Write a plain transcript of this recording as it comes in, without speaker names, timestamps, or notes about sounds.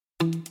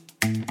Hi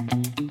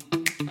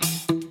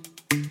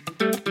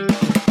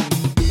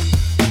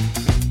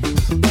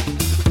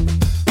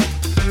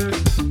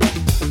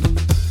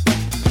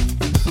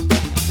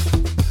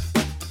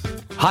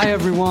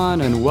everyone,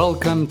 and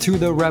welcome to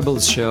the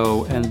Rebels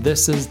Show. And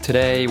this is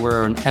today,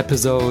 we're on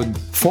episode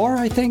 4,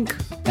 I think.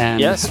 And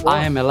yes,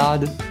 I am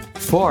Elad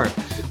 4,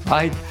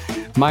 right?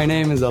 My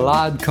name is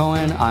Elad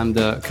Cohen. I'm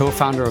the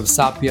co-founder of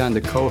Sapia and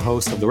the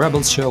co-host of the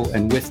Rebels Show.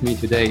 And with me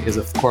today is,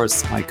 of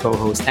course, my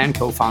co-host and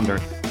co-founder,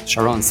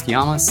 Sharon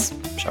Skiamas.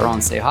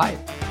 Sharon, say hi.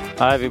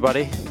 Hi,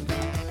 everybody.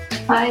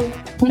 Hi.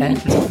 And,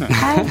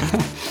 Hi.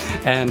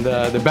 and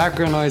the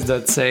background noise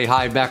that say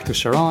hi back to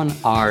Sharon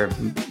are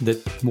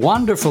the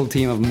wonderful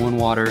team of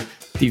MoonWater,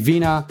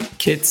 Divina,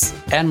 Kits,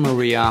 and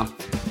Maria.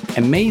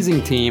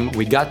 Amazing team.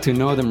 We got to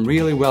know them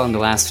really well in the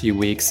last few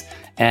weeks.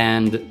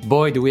 And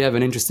boy, do we have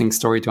an interesting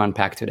story to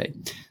unpack today.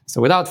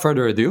 So without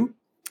further ado,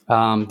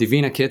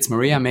 Divina, Kits,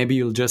 Maria, maybe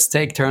you'll just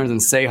take turns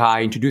and say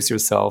hi, introduce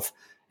yourself,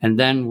 and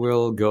then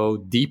we'll go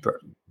deeper.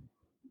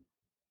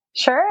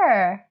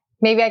 Sure.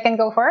 Maybe I can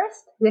go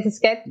first. This is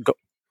Kit.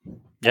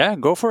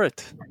 Go for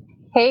it.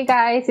 Hey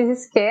guys, this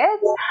is Kit.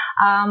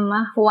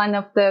 One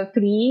of the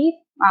 3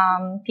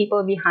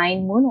 people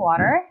behind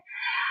MoonWater.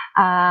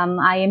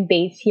 I am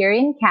based here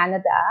in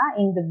Canada,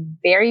 in the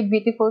very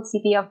beautiful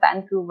city of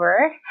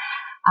Vancouver.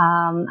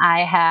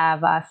 I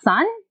have a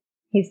son.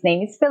 His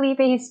name is Felipe.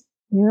 He's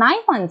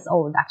 9 months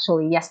old,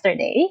 actually,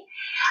 yesterday.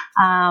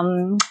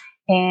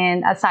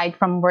 And aside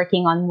from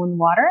working on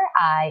MoonWater,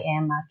 I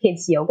am a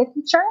kids yoga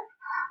teacher.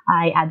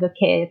 I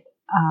advocate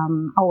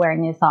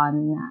awareness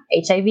on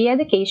HIV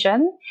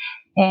education.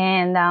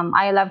 And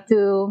I love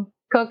to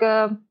cook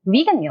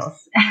vegan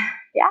meals.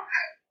 Yeah.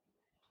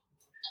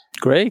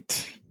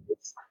 Great.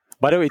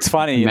 By the way, it's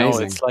funny,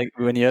 Amazing. It's like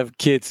when you have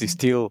kids,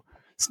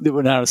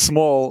 when they're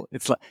small,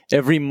 it's like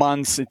every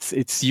month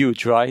it's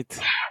huge, right?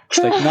 It's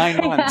like 9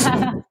 months.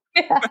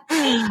 Yeah.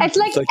 It's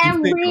like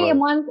every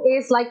month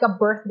is like a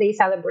birthday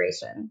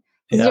celebration.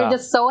 Yeah. You're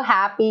just so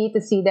happy to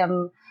see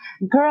them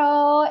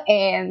grow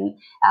and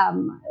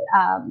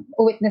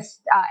witness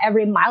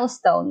every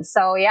milestone.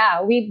 So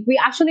yeah, we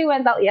actually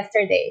went out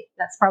yesterday.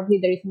 That's probably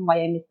the reason why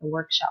I missed the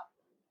workshop.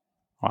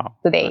 Wow.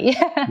 Today.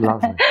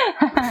 Lovely.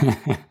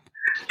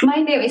 My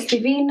name is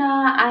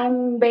Divina.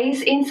 I'm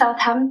based in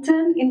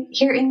Southampton,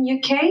 here in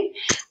UK.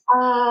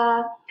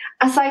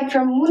 Aside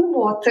from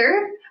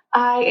MoonWater,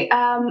 I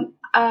am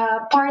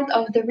part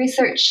of the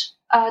research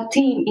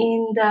team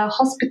in the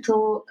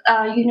hospital,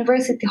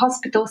 University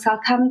Hospital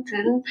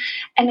Southampton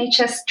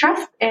NHS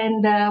Trust,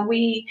 and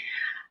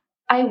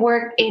I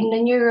work in the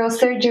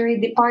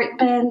neurosurgery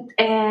department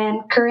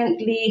and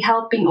currently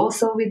helping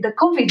also with the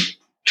COVID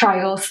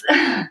trials.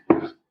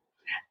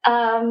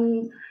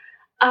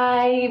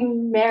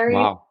 I'm married.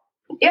 Wow.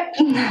 Yep.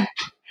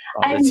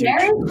 I'm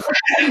married.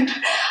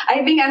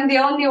 I think I'm the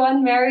only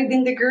one married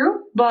in the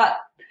group, but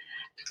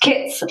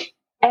Kits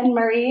and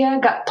Maria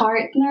got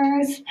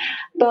partners,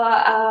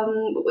 but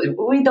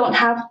we don't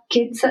have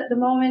kids at the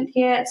moment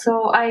yet,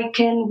 so I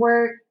can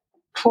work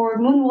for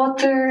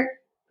MoonWater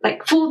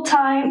like full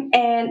time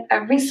and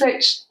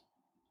research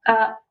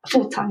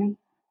full time.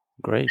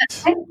 Great.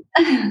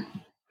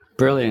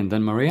 Brilliant.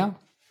 And Maria?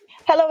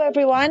 Hello,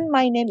 everyone.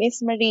 My name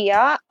is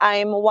Maria.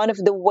 I'm one of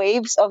the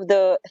waves of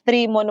the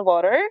 3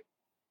 MoonWater.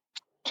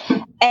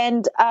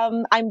 And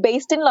I'm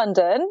based in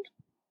London.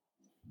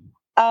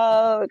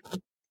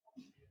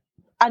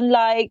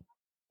 Unlike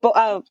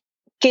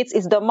Kits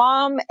is the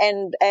mom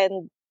and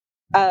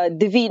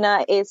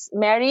Divina is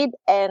married.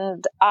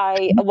 And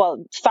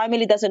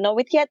family doesn't know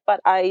it yet,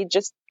 but I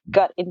just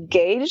got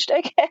engaged,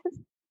 I guess.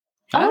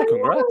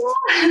 Congrats.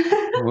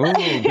 Oh, good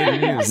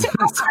news. So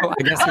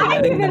I guess you're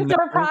letting them know.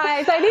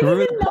 Surprise. I didn't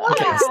even know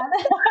that.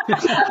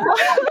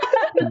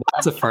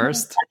 That's a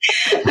first.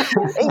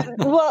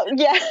 Well,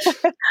 yeah.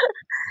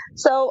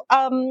 So,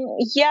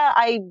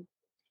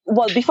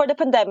 before the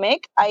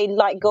pandemic, I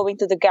like going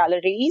to the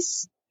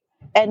galleries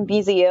and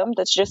museum.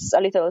 That's just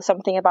a little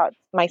something about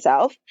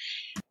myself.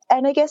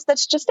 And I guess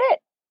that's just it.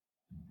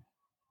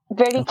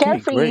 Very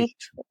carefree great.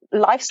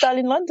 Lifestyle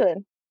in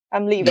London.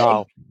 I'm leaving.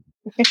 Wow.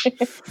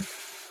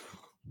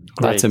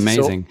 That's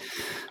amazing.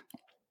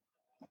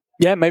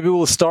 So, maybe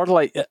we'll start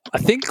I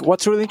think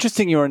what's really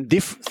interesting, you're in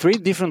 3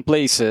 different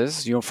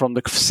places, you're from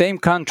the same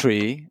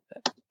country.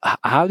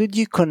 How did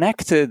you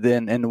connect it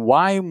and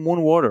why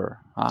MoonWater?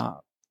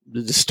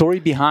 The story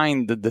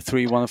behind the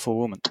 3 wonderful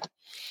women.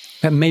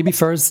 Maybe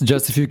first,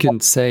 just if you can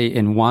say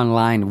in one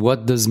line,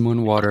 what does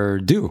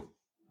MoonWater do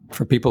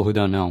for people who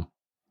don't know?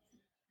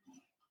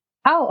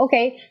 Oh,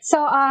 okay. So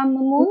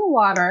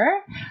MoonWater,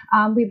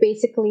 we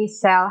basically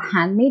sell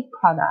handmade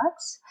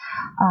products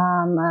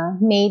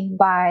made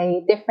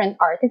by different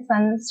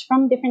artisans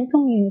from different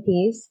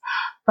communities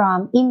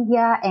from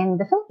India and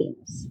the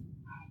Philippines.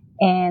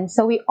 And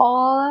so we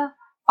all...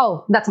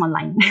 Oh, that's one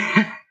line.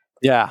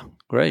 Yeah,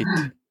 great.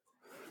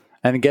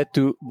 And get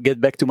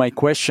back to my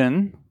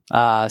question.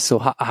 So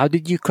how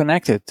did you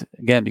connect it?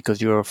 Again,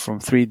 because you're from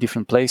 3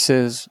 different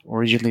places,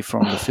 originally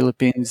from the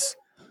Philippines.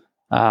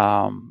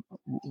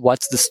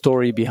 What's the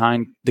story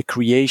behind the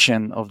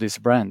creation of this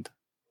brand?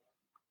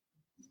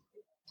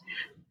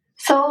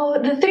 So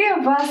the three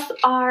of us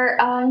are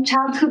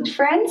childhood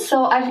friends.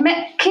 So I've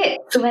met Kit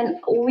when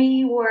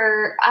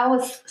I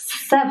was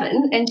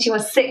 7 and she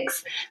was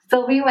 6.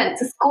 So we went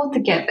to school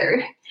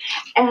together.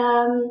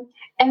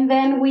 And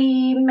then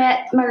we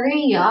met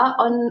Maria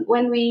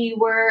when we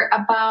were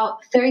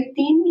about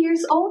 13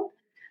 years old.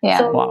 Yeah,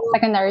 So, Wow.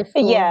 secondary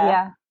school.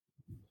 Yeah.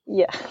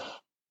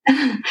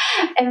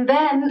 and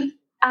then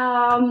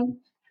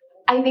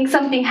I think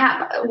something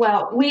happened.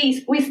 Well,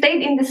 we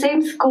stayed in the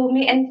same school,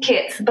 me and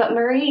Kit, but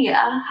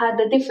Maria had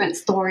a different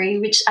story,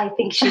 which I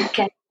think she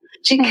can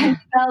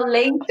tell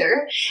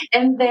later.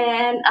 And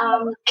then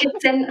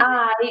Kit and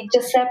I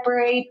just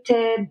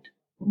separated.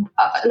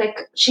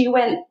 Like she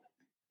went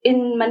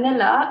in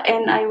Manila,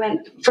 and I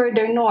went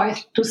further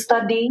north to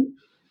study,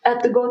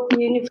 to go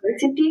to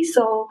university.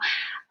 So,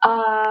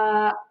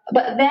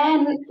 but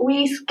then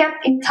we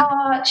kept in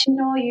touch. You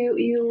know,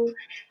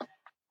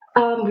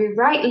 we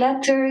write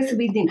letters.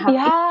 We didn't have.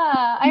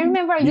 Yeah, I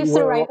remember I You used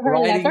to were write her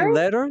writing letters.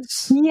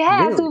 letters?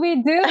 Yes, Really?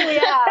 we do.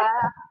 Yeah.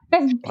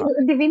 Because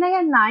Divina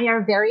and I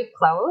are very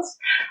close.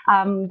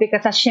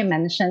 Because as she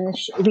mentioned,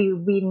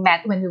 we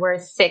met when we were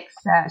 6.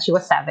 She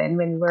was 7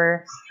 when we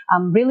were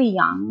really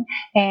young,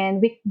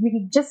 and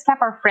we just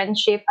kept our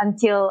friendship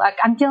until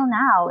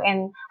now.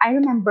 And I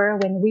remember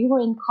when we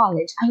were in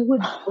college, I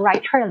would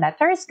write her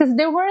letters because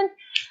there weren't.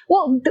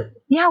 Well,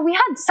 we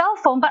had cell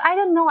phone, but I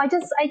don't know. I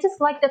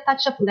just like the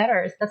touch of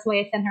letters. That's why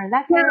I sent her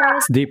letters.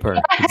 It's deeper.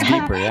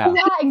 Yeah.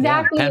 Yeah,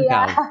 exactly. pen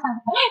Yeah. pal.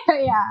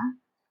 Yeah.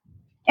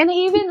 And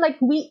even like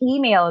we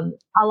emailed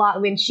a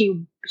lot when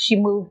she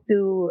moved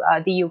to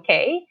the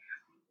UK,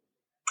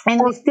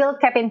 and we still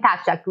kept in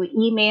touch. Like we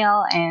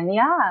email, and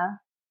yeah.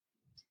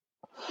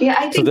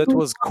 I So think that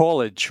was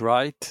college,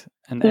 right?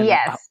 And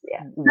Yes.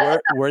 Yeah.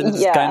 where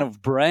this Yeah. kind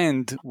of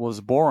brand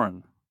was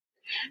born?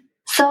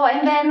 so.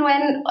 And then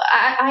when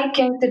I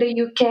came to the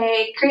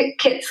UK,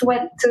 Kits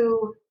went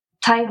to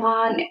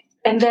Taiwan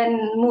and then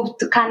moved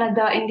to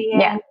Canada in the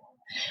end. Yeah.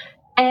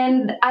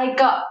 And I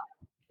got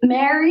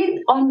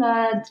married on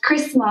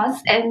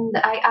Christmas, and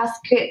I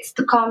asked Kits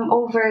to come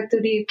over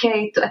to the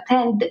UK to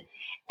attend.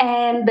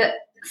 And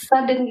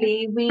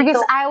suddenly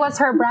Because I was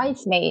her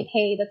bridesmaid.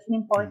 Hey, that's an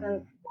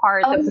important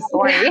part of the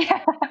story.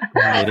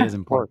 Yeah, it is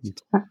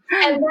important.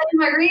 And then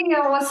Maria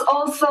was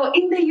also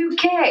in the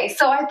UK.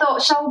 So I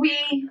thought, shall we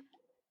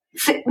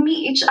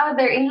meet each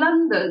other in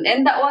London?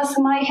 And that was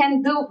my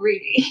hen do,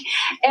 really.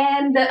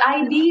 And the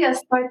idea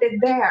started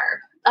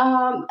there.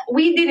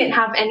 We didn't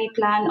have any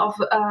plan of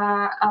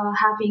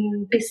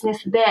having business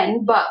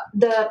then, but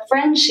the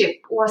friendship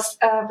was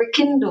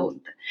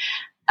rekindled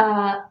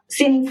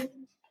since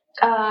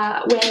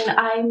when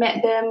I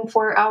met them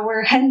for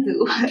our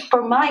Hindu,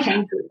 for my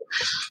Hindu.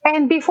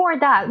 And before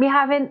that, we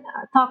haven't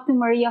talked to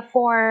Maria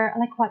for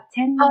like what,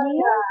 10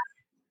 years?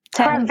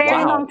 For a 10,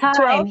 very Wow. long time.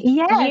 12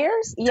 Yes.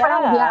 years? 12,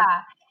 Yeah.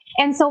 yeah.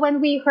 And so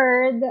when we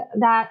heard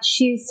that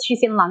she's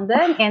in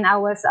London, and I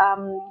was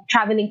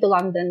traveling to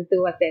London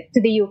to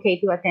the UK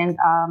to attend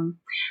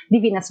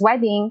Divina's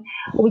wedding,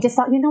 we just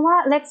thought, you know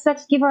what, let's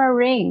give her a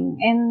ring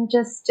and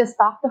just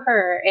talk to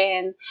her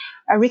and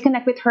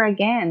reconnect with her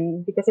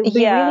again, because it would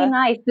be Yeah. really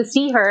nice to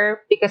see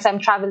her, because I'm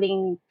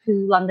traveling to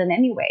London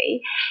anyway.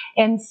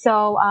 And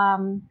so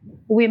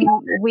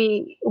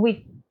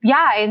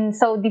and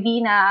so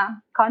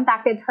Divina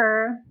contacted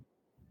her,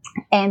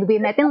 and we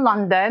met in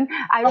London.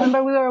 I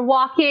remember we were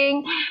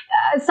walking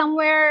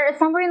somewhere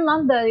in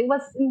London. It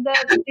was in this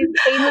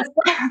famous.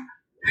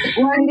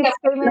 More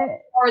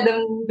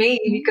than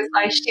maybe because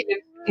I should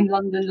live in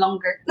London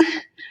longer.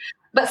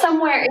 But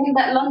somewhere in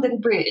that London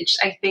Bridge,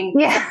 I think.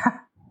 Yeah.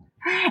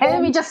 And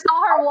then we just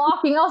saw her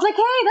walking. I was like,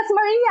 hey, that's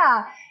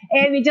Maria.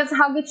 And we just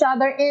hugged each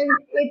other. And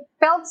it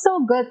felt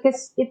so good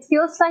because it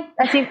feels like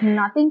as if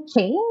nothing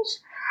changed.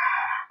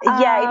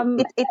 Yeah,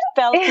 it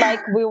felt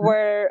like we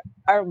were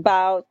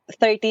about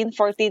 13,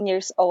 14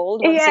 years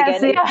old. Once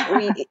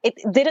again, it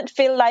didn't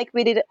feel like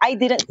I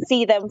didn't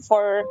see them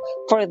for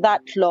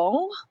that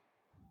long.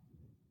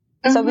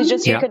 So we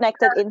just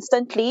reconnected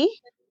instantly.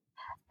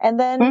 And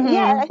then,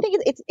 I think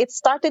it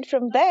started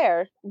from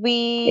there.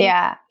 We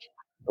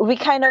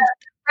kind of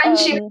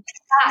friendship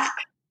back,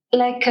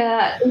 like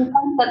in the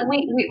sense that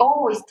we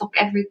always talk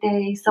every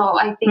day. So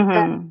I think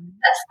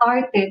that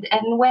started.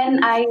 And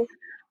when I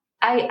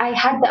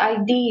had the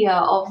idea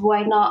of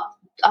why not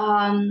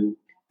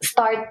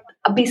start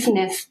a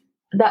business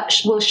that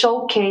will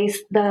showcase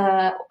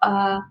the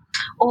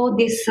all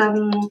these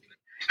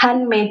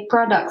handmade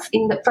products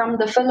from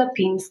the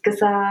Philippines,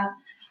 because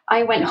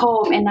I went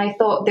home and I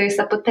thought there's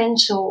a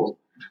potential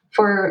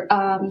for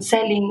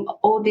selling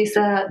all these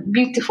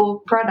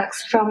beautiful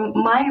products from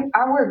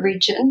our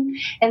region.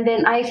 And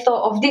then I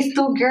thought of these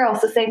two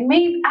girls to say,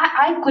 maybe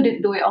I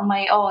couldn't do it on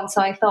my own.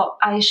 So I thought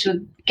I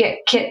should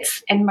get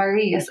Kit's and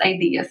Maria's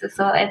ideas as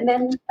well. And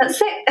then that's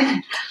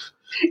it.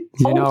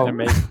 You know,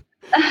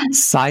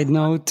 side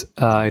note,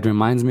 it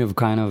reminds me of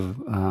kind of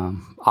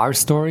our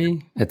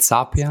story at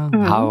Sapia,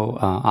 how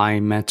I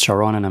met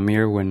Sharon and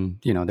Amir when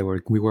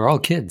we were all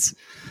kids.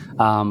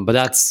 But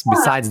that's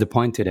besides the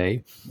point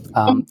today.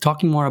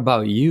 Talking more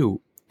about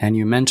you, and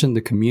you mentioned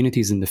the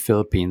communities in the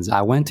Philippines.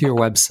 I went to your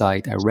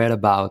website. I read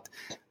about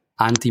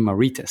Auntie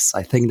Marites.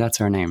 I think that's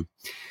her name.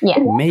 Yeah.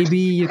 Maybe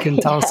you can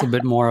tell us a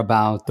bit more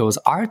about those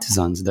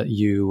artisans that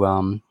you.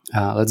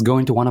 Let's go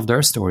into one of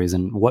their stories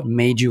and what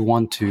made you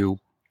want to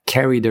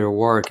carry their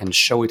work and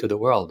show it to the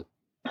world.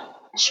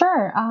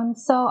 Sure.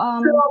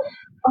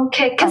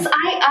 Okay, because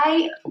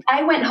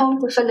I went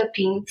home to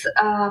Philippines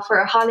for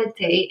a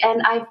holiday,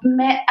 and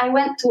I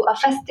went to a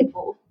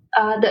festival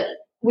that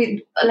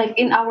with like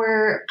in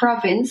our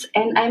province,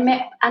 and I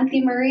met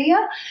Auntie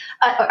Maria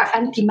or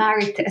Auntie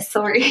Marites,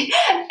 sorry,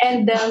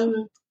 and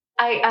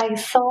I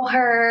saw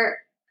her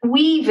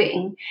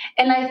weaving,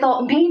 and I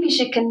thought maybe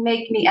she can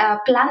make me a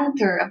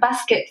planter, a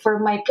basket for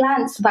my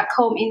plants back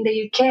home in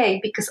the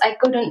UK, because I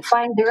couldn't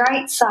find the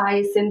right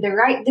size and the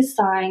right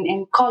design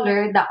and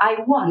color that I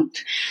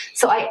want.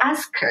 So I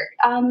asked her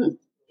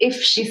if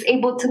she's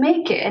able to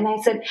make it, and I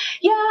said,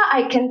 yeah,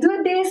 I can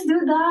do this, do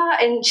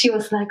that. And she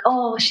was like,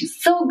 oh,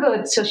 she's so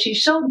good. So she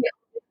showed me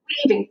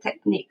weaving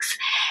techniques,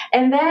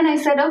 and then I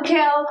said,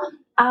 okay,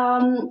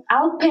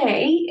 I'll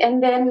pay.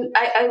 And then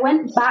I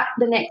went back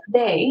the next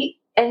day,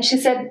 and she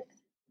said,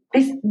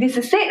 this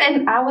is it.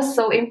 And I was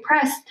so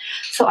impressed.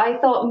 So I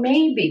thought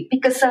maybe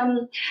because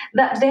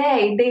that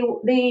day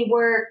they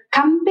were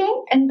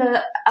camping in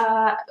the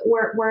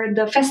where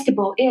the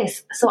festival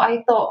is. So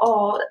I thought,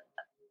 oh,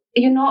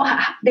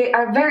 they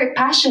are very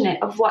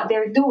passionate of what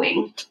they're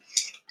doing.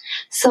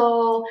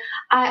 So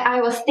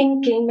I was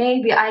thinking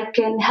maybe I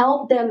can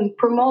help them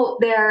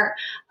promote their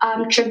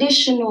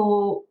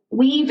traditional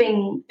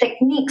weaving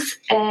techniques,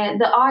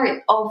 the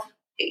art of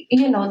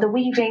the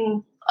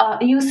weaving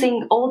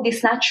using all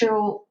these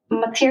natural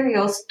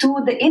materials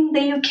in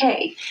the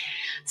UK.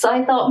 So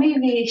I thought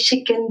maybe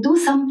she can do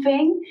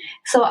something.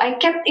 So I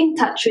kept in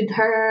touch with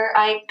her.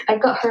 I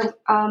got her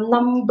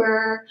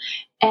number,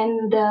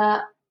 and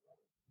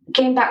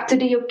came back to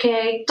the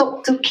UK,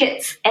 talked to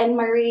Kits and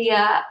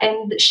Maria,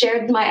 and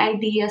shared my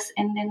ideas,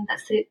 and then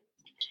that's it.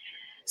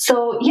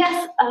 So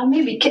yes,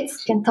 maybe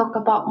Kits can talk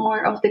about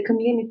more of the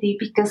community,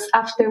 because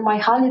after my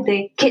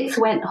holiday, Kits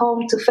went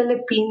home to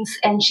Philippines,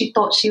 and she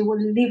thought she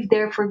would live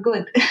there for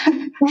good.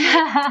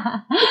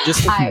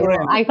 Just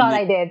I thought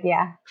I did,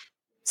 yeah.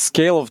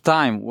 Scale of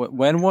time.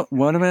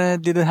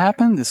 When did it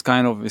happen? This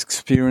kind of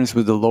experience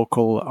with the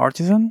local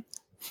artisan?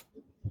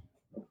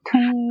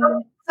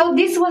 So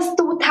this was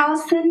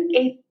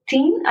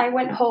 2018. I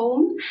went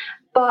home,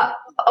 but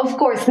of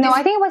course, no.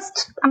 I think it was.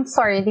 I'm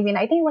sorry, Divina.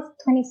 I think it was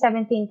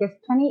 2017, because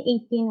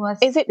 2018 was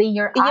the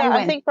year I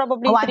went. I think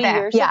probably 3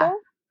 years ago.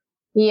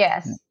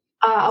 Yes.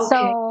 Okay.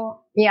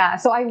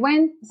 So I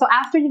went. So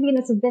after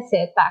Divina's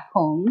visit back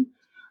home,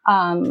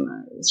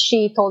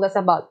 she told us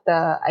about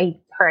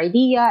her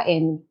idea,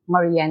 and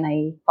Maria and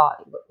I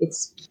thought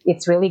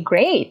it's really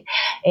great.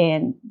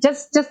 And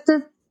just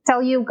to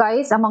tell you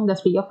guys, among the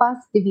three of us,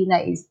 Divina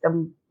is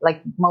the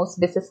most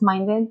business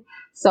minded.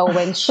 So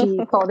when she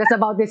told us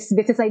about this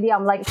business idea,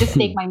 I'm like, just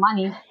take my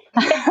money.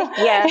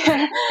 Yeah.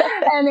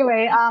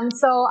 Anyway,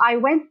 so I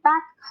went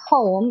back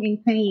home in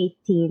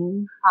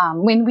 2018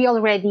 when we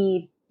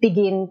already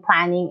begin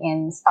planning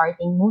and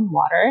starting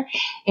MoonWater.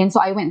 And so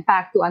I went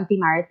back to Auntie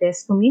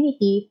Marites'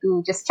 community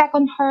to just check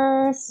on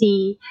her,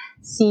 see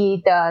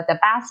the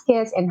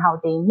baskets and how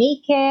they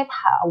make it,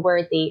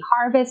 where they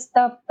harvest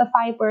the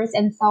fibers.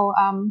 And so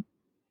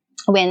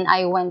when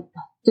I went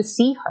to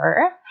see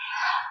her,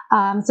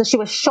 so she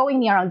was showing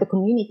me around the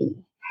community.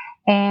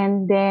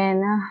 And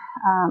then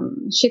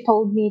she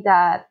told me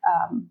that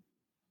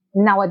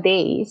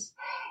nowadays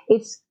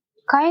it's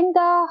kind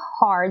of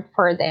hard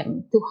for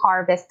them to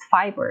harvest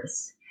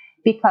fibers,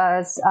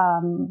 because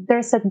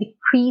there's a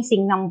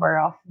decreasing number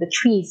of the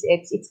trees.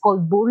 It's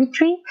called buri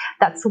tree.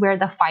 That's where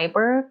the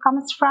fiber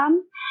comes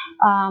from.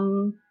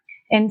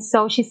 And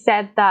so she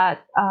said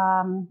that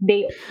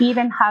they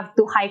even have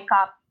to hike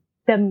up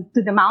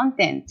to the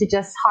mountain to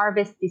just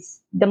harvest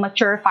the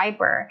mature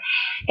fiber.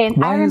 And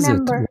why I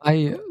remember,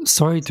 is it?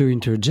 Sorry to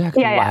interject.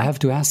 Yeah. I have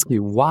to ask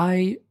you,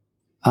 why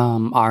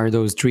are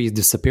those trees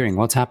disappearing?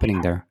 What's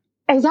happening there?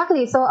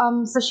 Exactly. So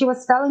she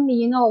was telling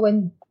me,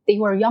 when they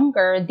were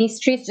younger, these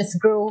trees just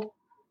grew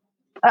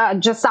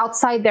just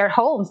outside their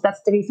homes.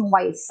 That's the reason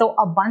why it's so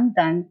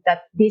abundant,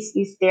 that this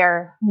is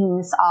their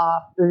means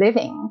of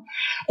living.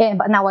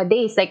 But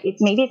nowadays,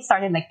 maybe it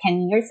started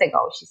 10 years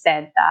ago. She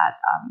said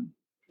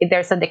that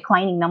there's a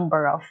declining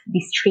number of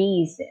these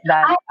trees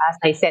that, as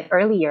I said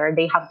earlier,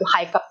 they have to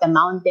hike up the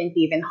mountain to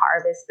even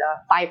harvest the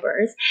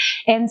fibers.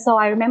 And so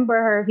I remember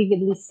her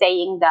vividly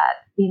saying that,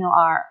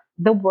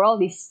 the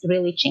world is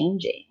really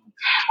changing.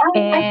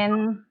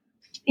 And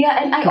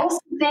I also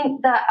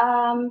think that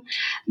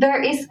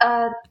there is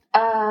a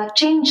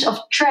change of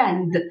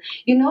trend.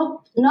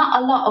 Not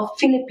a lot of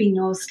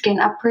Filipinos can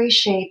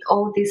appreciate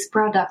all these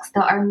products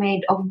that are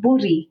made of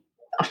buri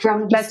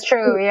from this. That's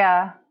true,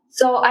 yeah.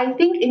 So I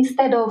think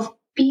instead of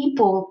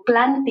people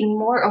planting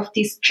more of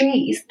these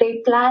trees.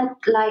 They plant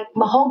like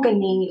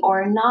mahogany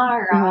or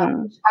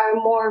nara, which are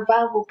more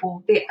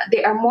valuable.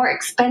 They are more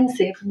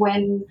expensive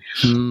when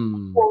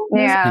people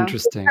use Yeah.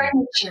 Interesting.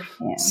 furniture.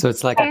 Yeah. So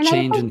it's like a And I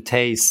change think in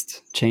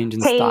taste, change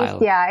in taste, style.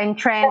 yeah, and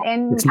trend.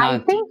 And It's I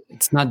not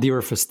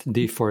think,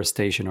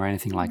 deforestation or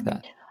anything like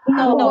that.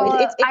 No, No, well,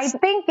 it's I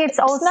think it's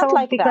not also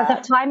like because of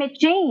that. climate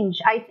change.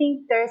 I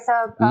think there's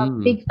a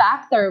Mm. big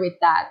factor with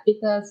that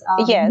because,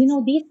 Yes.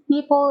 these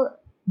people,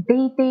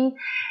 they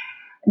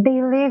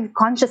they live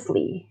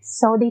consciously,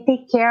 so they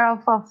take care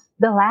of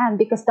the land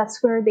because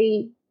that's where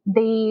they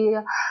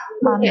yeah,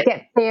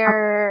 get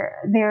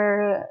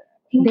their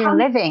income.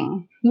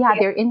 living, Yeah.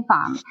 their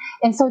income.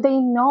 And so they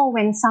know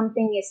when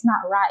something is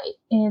not right,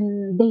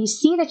 and they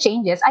see the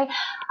changes.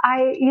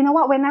 I you know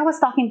what, when I was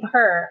talking to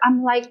her,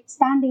 I'm like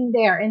standing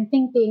there and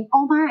thinking,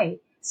 oh my,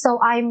 so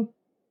I'm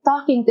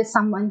talking to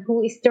someone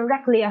who is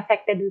directly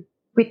affected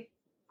with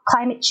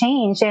climate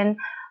change, and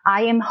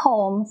I am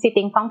home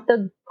sitting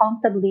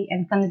comfortably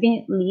and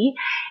conveniently,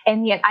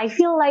 and yet I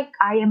feel like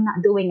I am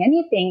not doing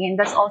anything. And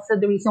that's also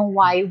the reason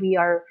why we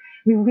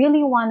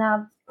really want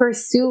to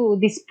pursue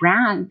this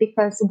brand,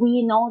 because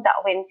we know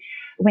that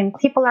when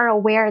people are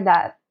aware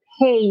that,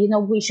 hey,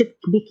 we should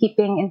be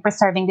keeping and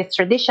preserving this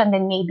tradition,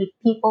 then maybe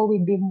people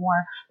will be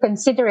more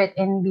considerate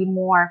and be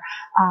more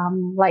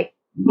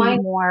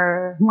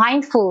more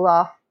mindful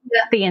of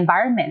the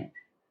environment.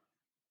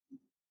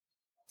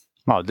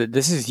 Wow,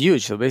 this is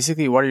huge. So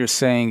basically, what you're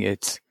saying,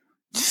 it's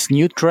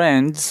new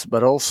trends,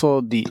 but also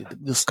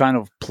this kind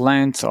of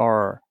plants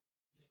are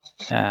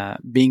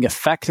being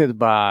affected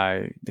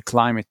by the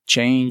climate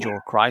change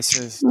or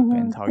crisis,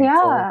 depends how you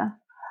call it. Yeah.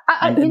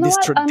 And, You and know this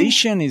what?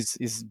 tradition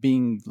is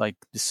being like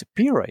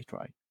disappear right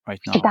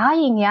now.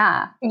 Dying,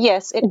 yeah.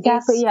 Yes, it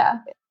Exactly, is. yeah.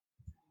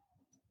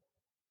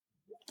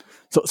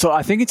 So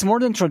I think it's more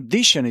than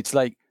tradition. It's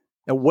like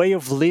a way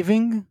of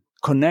living,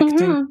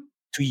 connecting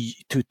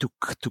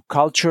to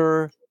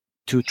culture,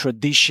 to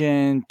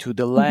tradition, to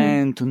the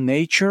land, to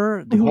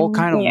nature. The whole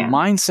kind of Yeah.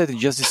 mindset is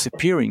just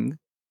disappearing,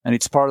 and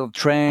it's part of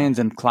trends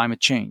and climate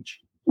change.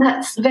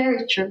 That's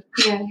very true.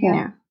 Yeah, yeah.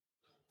 Yeah.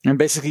 And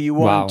basically, you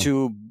want Wow.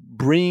 to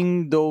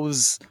bring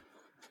those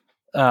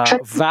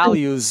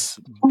values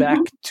back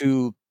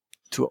to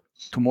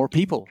more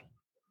people,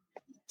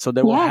 so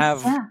they will Yes,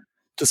 have yeah.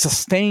 to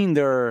sustain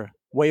their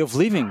way of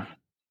living.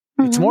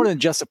 It's more than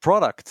just a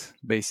product,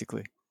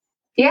 basically.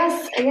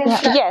 Yes,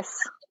 yes. Yeah. Yes.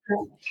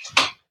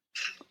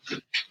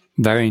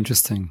 Very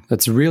interesting.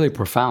 That's really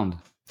profound.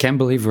 Can't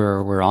believe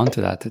we're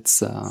onto that.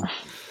 It's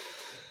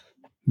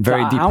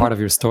very deep part of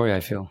your story, I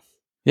feel.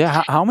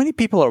 Yeah, how many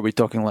people are we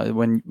talking like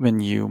when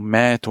you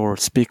met or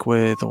speak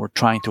with or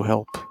trying to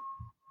help?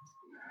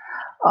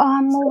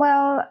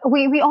 Well,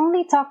 we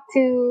only talked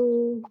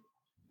to,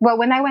 well,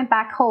 when I went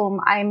back home,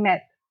 I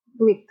met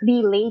with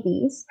 3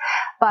 ladies,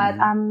 but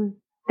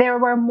there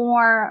were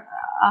more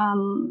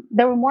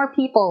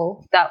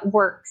people that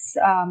works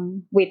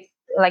with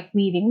like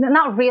weaving.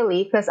 Not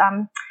really, because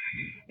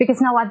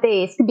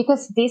nowadays,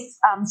 because these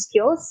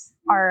skills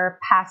are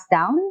passed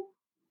down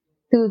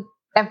to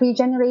every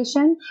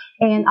generation,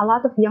 and a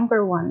lot of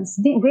younger ones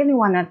didn't really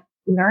want to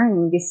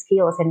learn these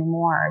skills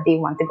anymore. They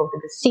want to go to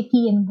the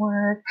city and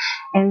work,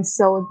 and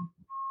so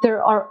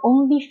there are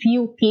only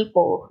few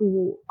people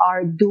who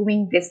are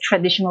doing this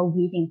traditional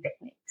weaving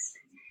techniques.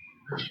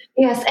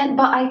 Yes,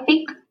 but I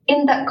think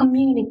in that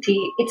community,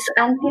 it's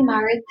Auntie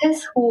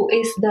Marites who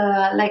is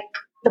the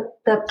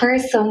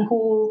person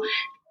who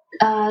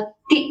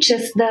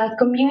teaches the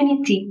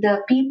community,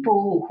 the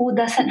people who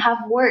doesn't have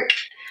work,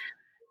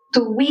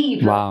 to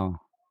weave.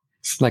 Wow.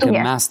 Like a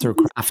master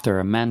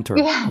crafter, a mentor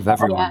of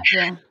everyone.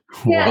 Yeah.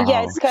 Wow.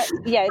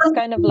 Yeah, it's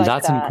kind of like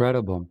That's that.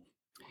 incredible.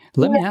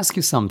 Let me ask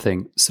you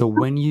something. So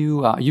when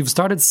you've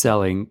started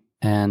selling,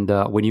 and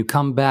when you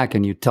come back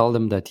and you tell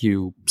them that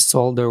you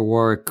sold their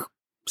work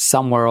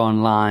somewhere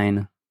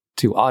online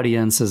to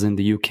audiences in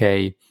the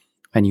UK,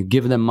 and you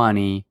give them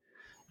money,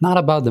 not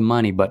about the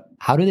money, but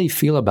how do they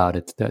feel about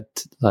it? Do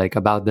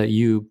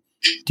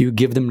you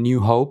give them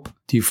new hope?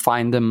 Do you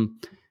find them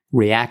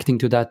reacting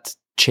to that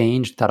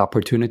change, that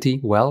opportunity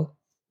well?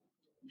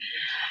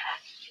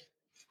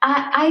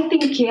 I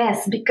think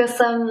yes, because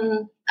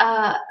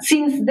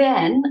since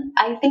then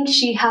I think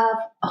she have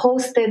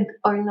hosted,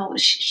 or no,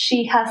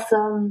 she has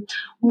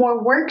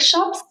more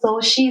workshops. So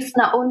she's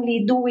not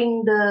only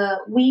doing the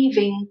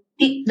weaving,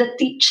 the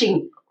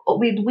teaching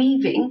with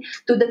weaving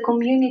to the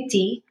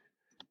community,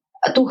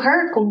 to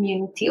her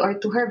community or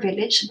to her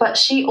village, but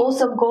she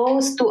also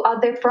goes to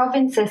other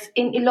provinces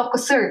in Ilocos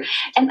Sur.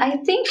 And I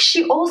think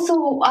she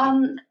also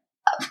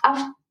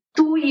after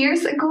 2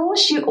 years ago,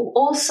 she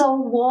also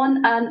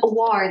won an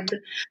award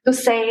to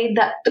say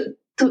that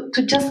to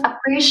just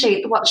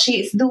appreciate what she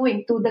is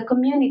doing to the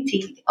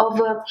community of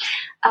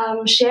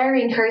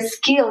sharing her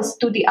skills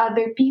to the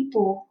other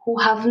people who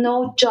have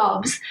no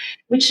jobs,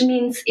 which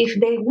means if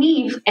they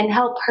weave and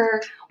help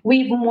her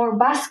weave more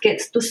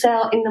baskets to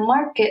sell in the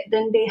market,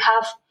 then they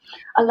have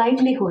a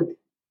livelihood.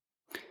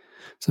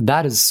 So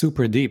that is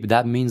super deep.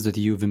 That means that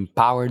you've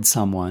empowered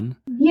someone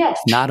Yes.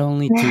 not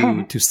only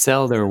to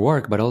sell their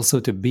work, but also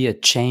to be a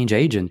change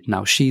agent.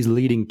 Now she's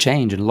leading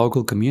change in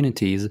local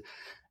communities,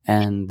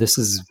 and this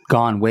has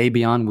gone way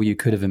beyond what you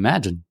could have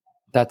imagined.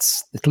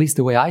 That's at least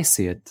the way I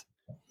see it.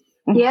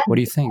 Yeah. What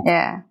do you think?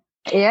 Yeah.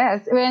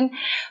 Yes. When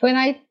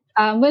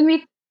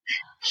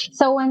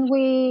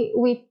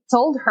we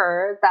told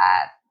her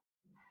that,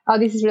 oh,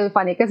 this is really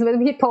funny, because when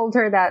we told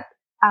her that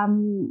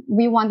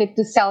we wanted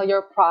to sell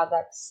your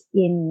products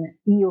in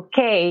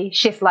UK,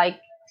 she's like,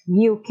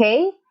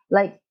 UK,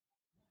 like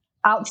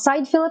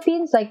outside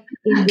Philippines, like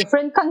in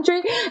different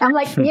country. I'm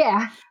like,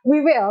 yeah,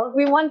 we will.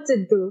 We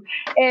wanted to.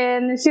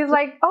 And she's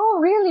like, oh,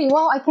 really?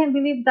 Wow, I can't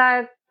believe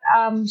that.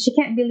 She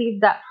can't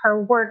believe that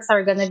her works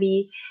are gonna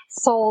be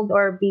sold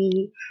or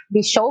be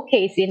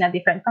showcased in a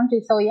different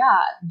country. So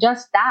yeah,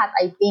 just that,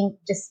 I think,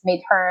 just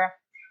made her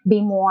be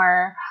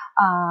more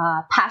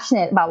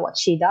passionate about what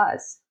she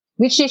does,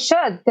 which she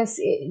should, because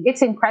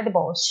it's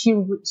incredible.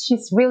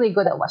 She's really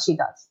good at what she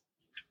does.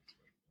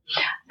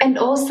 And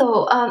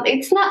also,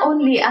 it's not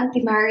only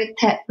Auntie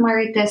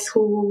Marites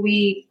who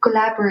we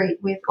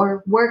collaborate with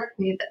or work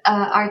with.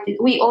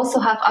 We also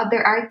have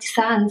other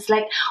artisans,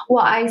 like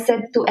what I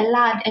said to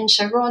Elad and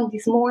Sharon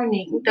this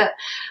morning. That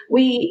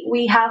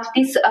we have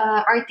these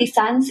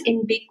artisans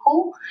in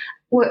Bicol,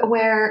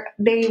 where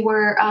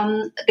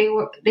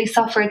they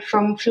suffered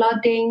from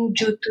flooding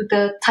due to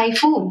the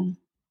typhoon.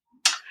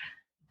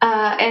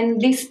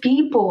 And these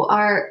people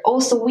are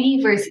also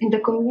weavers in the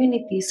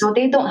community, so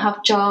they don't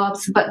have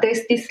jobs, but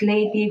there's this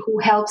lady who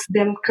helps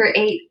them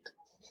create,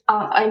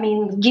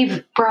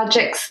 give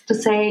projects to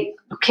say,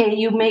 okay,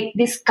 you make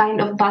this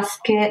kind of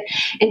basket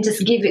and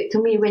just give it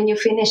to me when you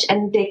finish,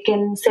 and they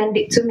can send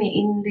it to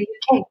me in the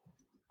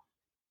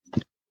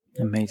UK.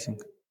 Amazing.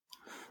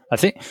 I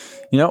think,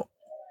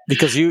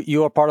 because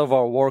you are part of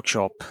our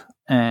workshop,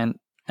 and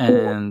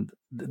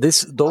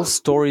those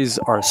stories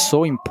are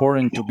so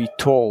important to be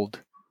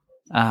told.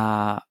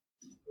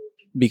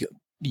 Because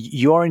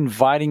you are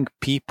inviting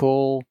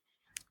people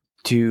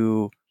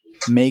to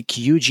make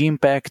huge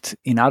impact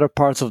in other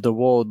parts of the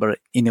world, but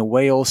in a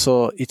way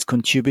also it's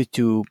contribute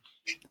to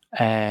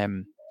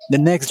the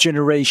next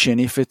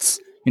generation. If it's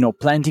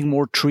planting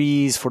more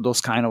trees for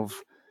those kind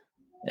of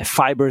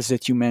fibers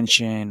that you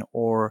mentioned,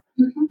 or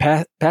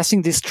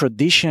passing this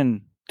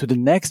tradition to the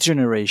next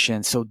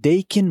generation, so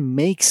they can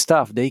make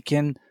stuff. They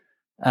can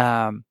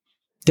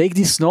take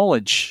this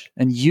knowledge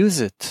and use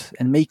it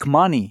and make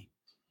money,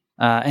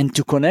 and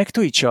to connect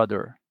to each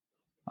other.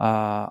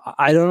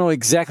 I don't know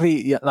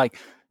exactly. Like,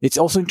 it's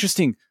also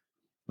interesting.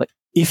 Like,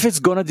 if it's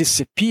gonna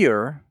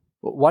disappear,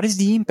 what is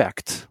the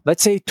impact?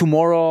 Let's say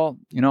tomorrow,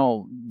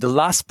 the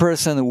last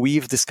person who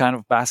weave this kind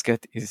of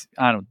basket is,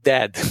 I don't know,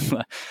 dead.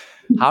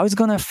 How is it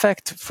gonna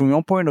affect, from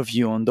your point of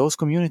view, on those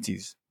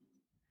communities?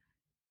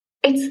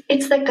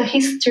 It's like a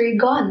history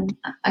gone,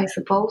 I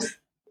suppose.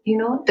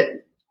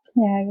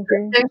 Yeah, I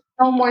agree. There's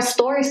no more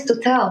stories to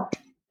tell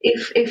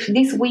if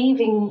these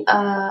weaving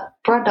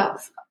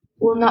products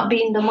will not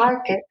be in the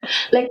market,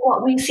 like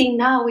what we see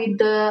now with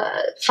the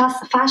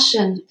fast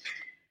fashion.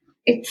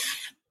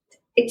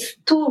 It's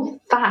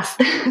too fast.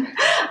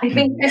 I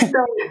think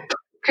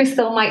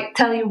Crystal might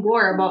tell you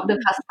more about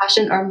the fast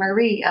fashion, or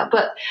Maria,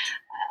 but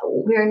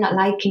we're not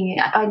liking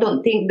it. I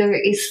don't think there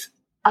is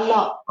a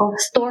lot of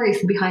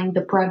stories behind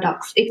the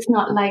products. It's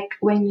not like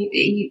when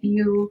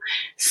you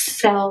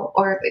sell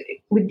or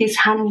with these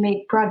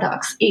handmade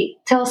products, it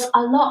tells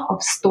a lot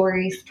of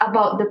stories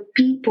about the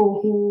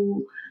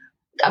people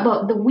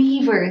about the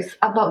weavers,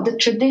 about the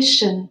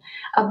tradition,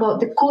 about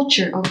the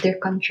culture of their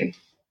country.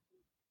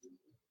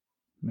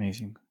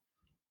 Amazing.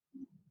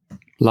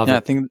 Love it. I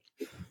think,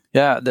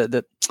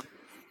 that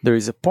there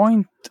is a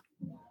point.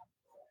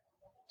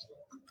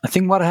 I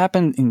think what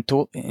happened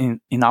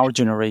in our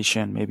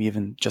generation, maybe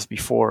even just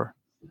before,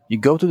 you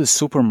go to the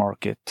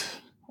supermarket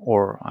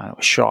or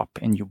a shop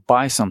and you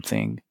buy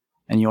something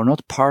and you're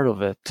not part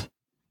of it,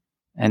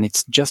 and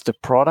it's just a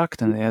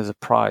product and it has a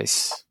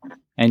price,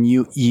 and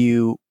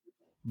you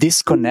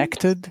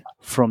disconnected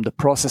from the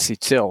process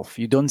itself.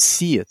 You don't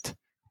see it.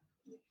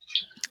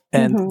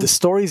 And the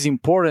story is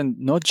important,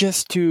 not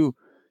just to,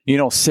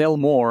 sell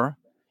more.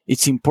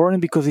 It's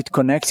important because it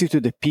connects you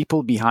to the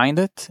people behind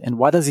it. And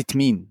what does it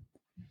mean?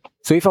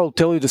 So if I'll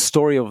tell you the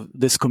story of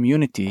this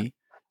community,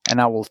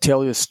 and I will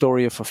tell you a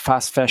story of a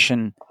fast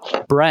fashion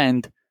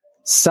brand,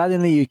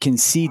 suddenly you can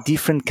see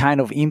different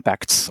kind of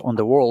impacts on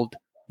the world.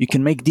 You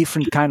can make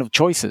different kind of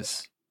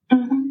choices.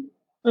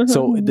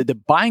 So the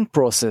buying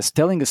process,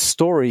 telling a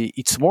story,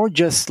 it's more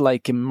just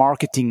like a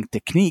marketing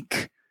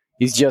technique.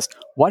 It's just,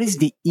 what is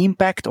the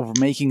impact of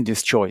making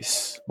this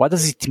choice? What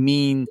does it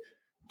mean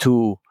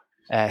to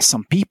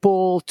some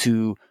people,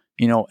 to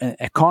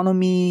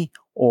economy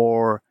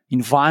or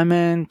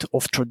environment,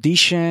 of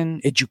tradition,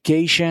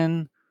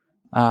 education,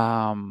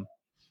 and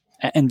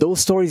those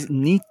stories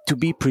need to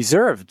be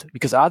preserved,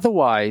 because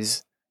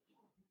otherwise,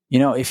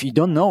 if you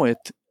don't know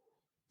it,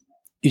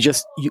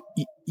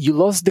 you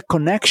lost the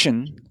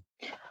connection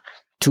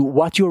to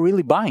what you're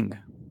really buying.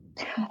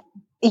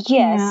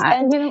 Yes, Yeah,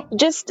 and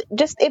just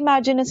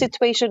imagine a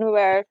situation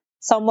where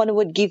someone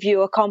would give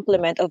you a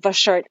compliment of a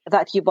shirt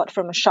that you bought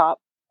from a shop,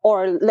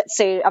 or let's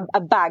say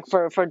a bag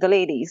for the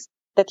ladies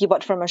that you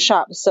bought from a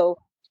shop. So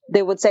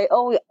they would say,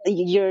 "Oh,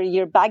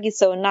 your bag is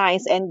so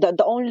nice," and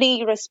the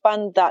only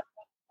response that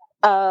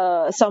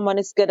someone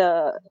is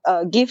gonna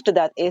give to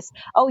that is,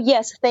 "Oh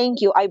yes,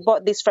 thank you, I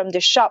bought this from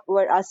the shop."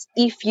 Whereas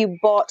if you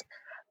bought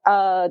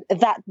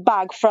that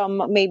bag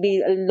from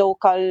maybe a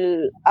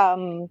local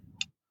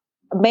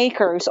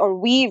makers or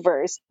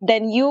weavers,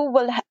 then you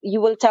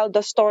will tell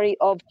the story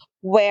of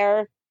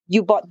where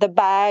you bought the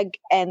bag,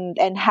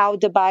 and how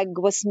the bag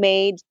was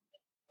made,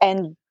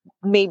 and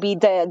maybe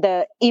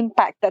the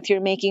impact that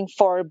you're making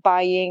for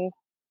buying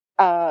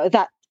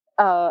that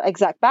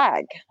exact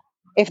bag,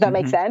 if that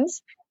makes Mm-hmm.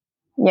 sense.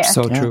 yes.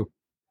 So Yeah. true.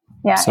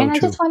 Yeah, So and I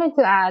true. just wanted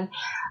to add,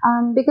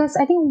 because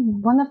I think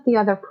one of the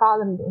other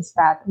problems is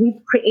that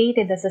we've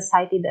created a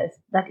society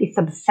that is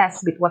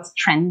obsessed with what's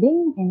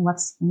trending and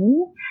what's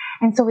in.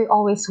 And so we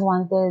always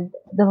wanted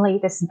the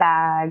latest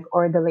bag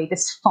or the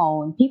latest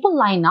phone. People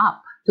line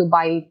up to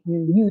buy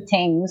new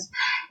things.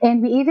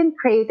 And we even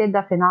created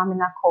the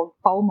phenomena called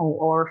FOMO,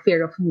 or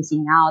fear of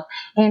missing out.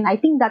 And I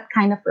think that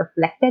kind of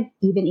reflected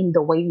even in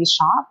the way we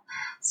shop.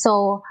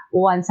 So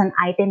once an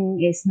item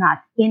is not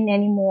in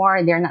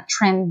anymore, they're not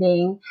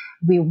trending,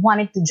 we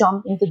wanted to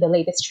jump into the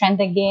latest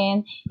trend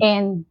again.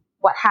 And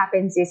what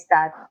happens is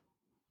that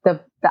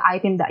the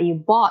item that you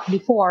bought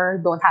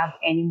before don't have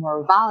any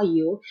more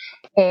value.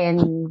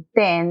 And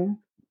then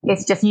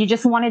it's just, you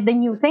just wanted the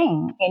new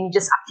thing and you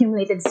just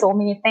accumulated so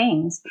many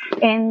things.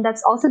 And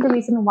that's also the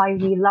reason why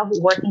we love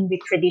working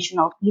with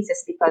traditional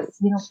pieces, because,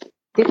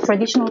 these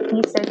traditional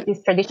pieces,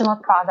 these traditional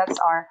products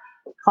are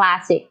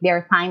classic,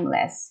 they're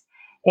timeless.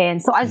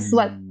 And so, as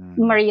what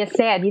Maria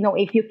said,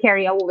 if you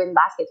carry a woven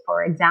basket,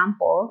 for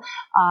example,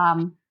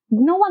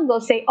 no one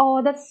will say,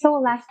 "Oh, that's so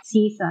last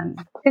season,"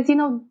 because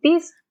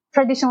these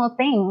traditional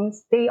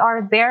things, they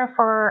are there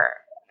for,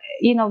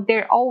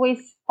 they're always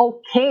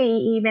okay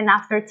even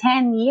after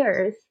 10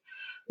 years.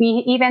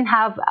 We even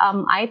have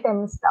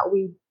items that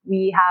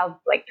we have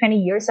like 20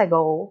 years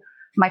ago,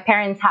 my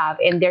parents have,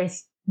 and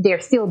they're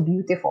still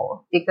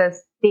beautiful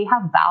because they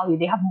have value,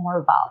 they have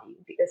more value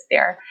because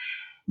they're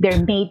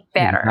made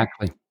better.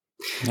 Exactly.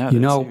 Yeah, that's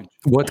huge.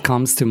 What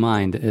comes to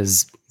mind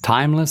is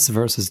timeless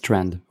versus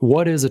trend.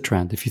 What is a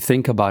trend? If you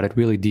think about it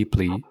really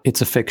deeply,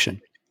 it's a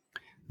fiction.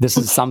 This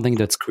is something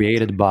that's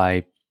created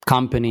by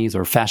companies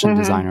or fashion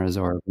designers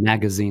or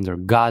magazines or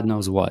God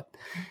knows what.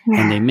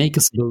 And they make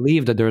us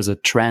believe that there's a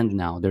trend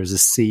now, there's a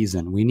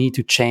season, we need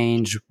to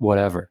change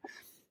whatever.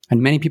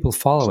 And many people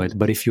follow it.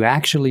 But if you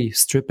actually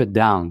strip it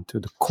down to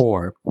the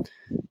core,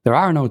 there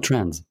are no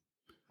trends.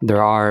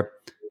 There are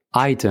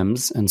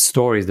items and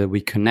stories that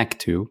we connect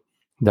to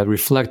that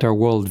reflect our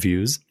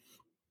worldviews.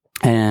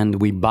 And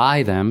we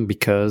buy them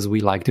because we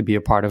like to be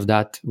a part of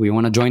that. We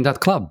want to join that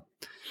club.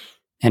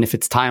 And if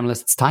it's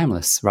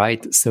timeless,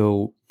 right?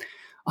 So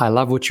I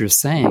love what you're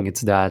saying.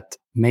 It's that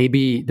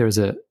maybe there's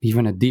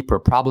even a deeper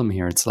problem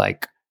here. It's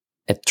like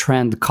a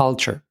trend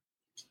culture.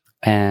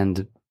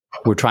 And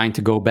we're trying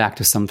to go back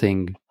to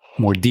something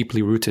more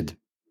deeply rooted.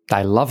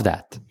 I love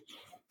that.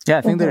 Yeah,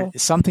 I think there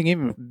is something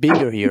even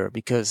bigger here,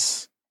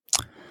 because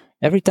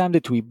every time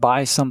that we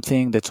buy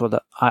something, that's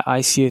what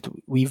I see it,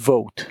 we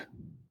vote.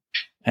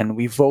 And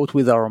we vote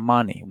with our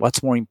money.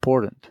 What's more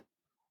important?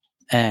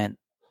 And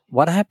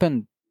what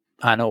happened,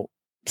 I know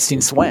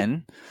since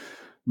when,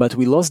 but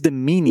we lost the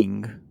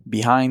meaning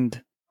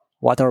behind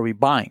what are we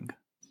buying.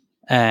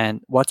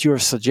 And what you're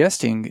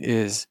suggesting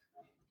is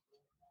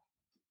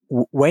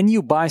when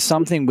you buy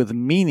something with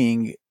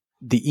meaning,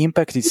 the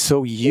impact is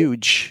so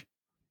huge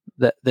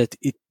that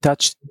it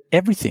touched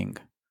everything.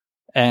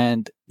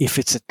 And if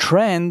it's a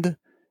trend,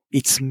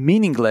 it's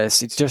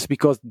meaningless. It's just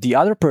because the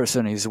other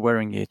person is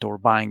wearing it or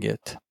buying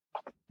it.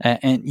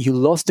 And you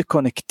lost the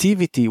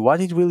connectivity,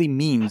 what it really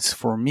means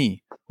for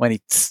me. When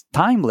it's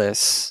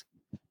timeless,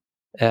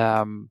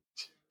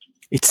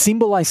 it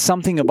symbolizes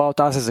something about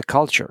us as a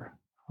culture,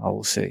 I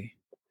will say.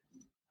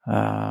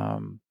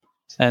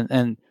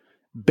 And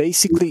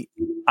basically,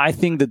 I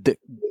think that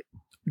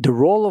the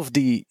role of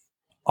the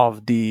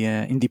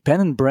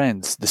independent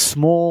brands, the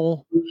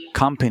small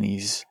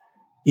companies,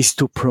 is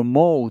to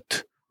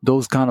promote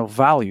those kind of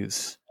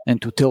values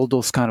and to tell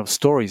those kind of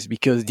stories,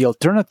 because the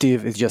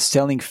alternative is just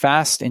selling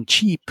fast and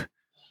cheap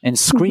and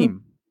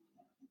scream.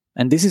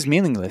 And this is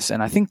meaningless.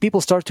 And I think people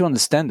start to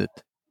understand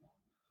it.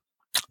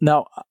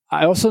 Now,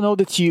 I also know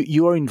that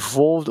you are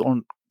involved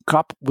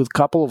with a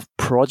couple of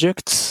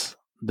projects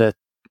that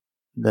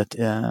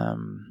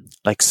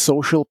like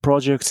social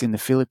projects in the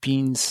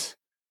Philippines,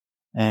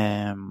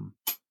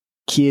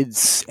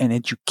 kids and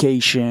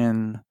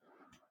education.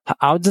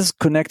 How does it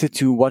connect it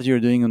to what you're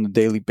doing on a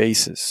daily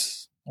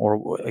basis?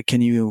 Or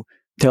can you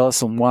tell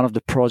us on one of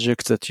the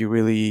projects that you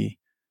really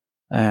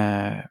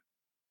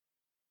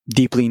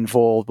deeply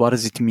involved? What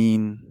does it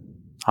mean?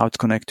 How it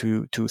connect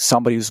to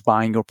somebody who's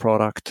buying your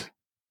product?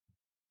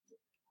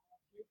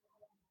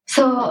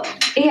 So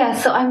yeah,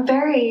 so I'm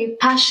very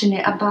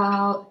passionate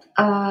about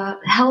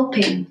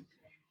helping,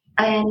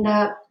 and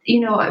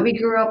we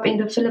grew up in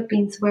the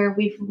Philippines where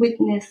we've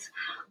witnessed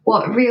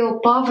what real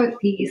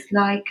poverty is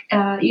like.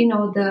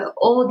 The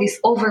all these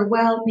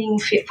overwhelming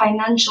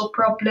financial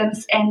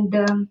problems, and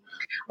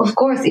of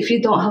course, if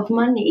you don't have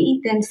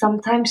money, then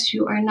sometimes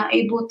you are not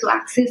able to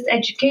access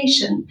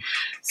education.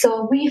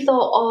 So we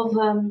thought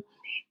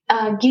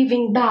of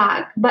giving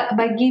back, but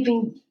by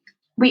giving,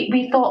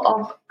 we thought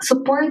of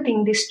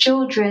supporting these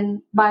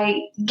children by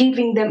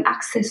giving them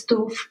access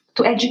to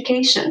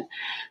education.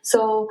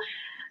 So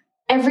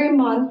every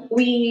month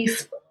we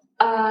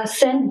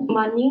send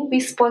money. We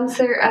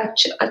sponsor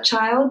a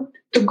child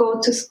to go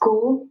to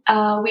school.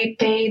 We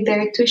pay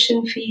their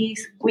tuition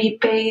fees. We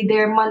pay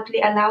their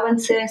monthly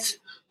allowances.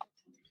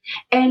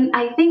 And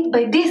I think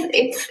by this,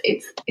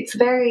 it's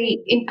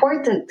very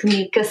important to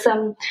me because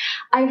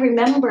I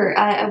remember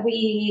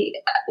we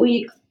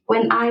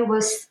when I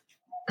was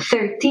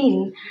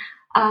 13,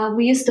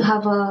 we used to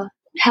have a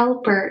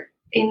helper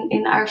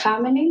in our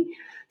family.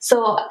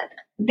 So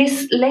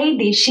this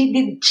lady,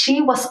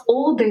 she was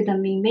older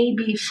than me,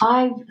 maybe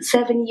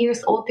 5-7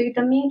 years older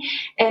than me,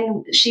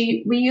 and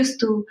we used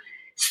to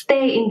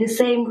stay in the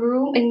same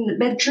room, in the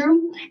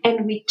bedroom,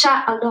 and we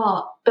chat a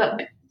lot.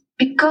 But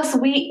because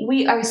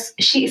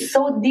she is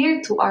so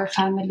dear to our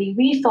family,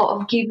 we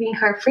thought of giving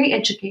her free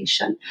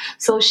education,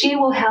 so she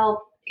will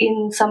help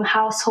in some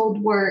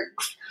household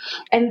works,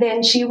 and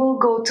then she will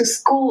go to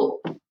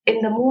school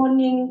in the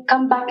morning,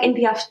 come back in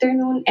the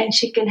afternoon, and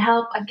she can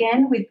help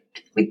again with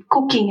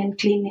cooking and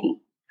cleaning.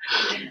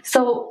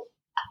 So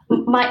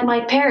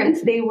my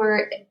parents, they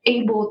were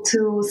able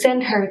to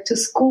send her to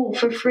school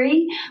for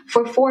free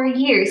for 4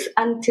 years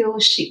until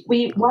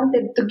we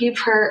wanted to give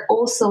her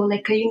also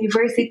like a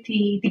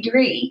university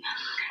degree.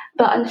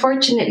 But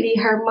unfortunately,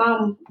 her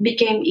mom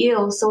became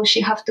ill, so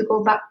she have to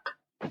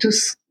to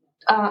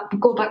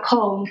go back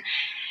home.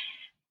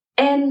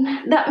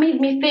 And that made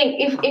me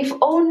think, if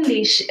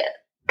only,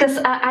 because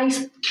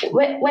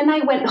when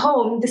I went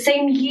home the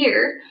same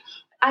year,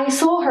 I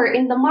saw her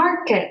in the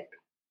market,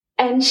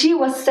 and she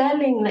was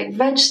selling like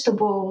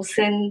vegetables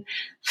and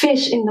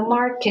fish in the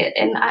market,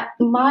 and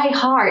my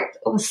heart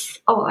was,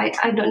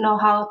 I don't know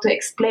how to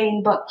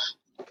explain, but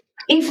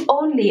if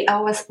only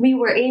we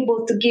were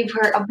able to give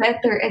her a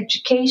better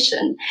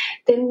education,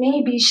 then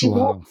maybe she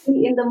won't Wow.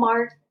 be in the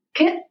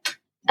market.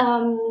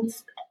 um,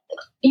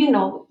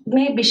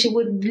 Maybe she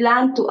would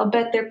land to a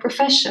better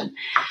profession.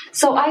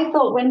 So I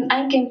thought, when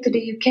I came to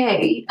the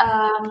UK,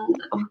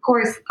 of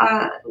course,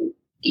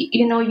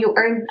 you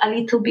earn a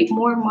little bit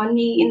more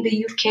money in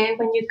the UK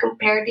when you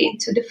compare it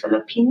into the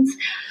Philippines.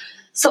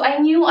 So I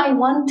knew I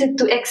wanted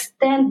to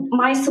extend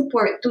my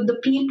support to the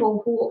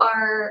people who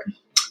are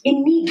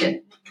in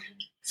need.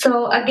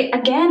 So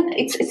again,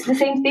 it's the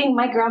same thing.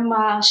 My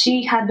grandma,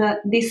 she had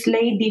this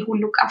lady who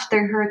looked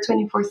after her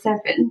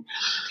 24/7,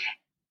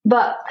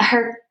 but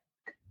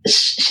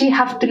she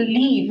have to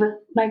leave,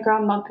 my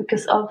grandma,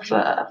 because of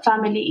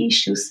family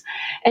issues,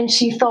 and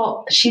she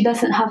thought she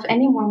doesn't have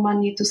any more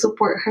money to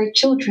support her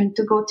children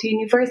to go to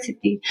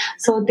university.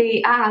 So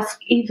they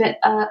asked even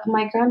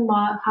my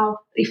grandma how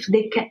if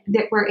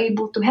they were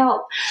able to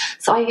help.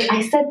 So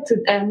I said to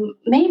them,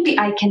 maybe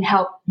I can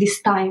help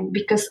this time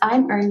because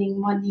I'm earning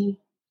money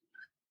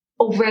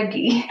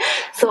already.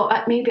 So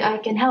maybe I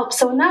can help.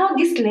 So now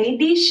this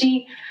lady,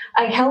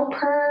 I help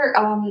her.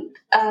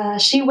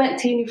 She went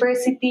to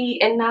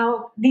university, and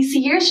now this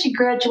year she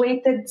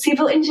graduated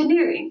civil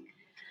engineering.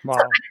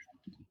 Wow.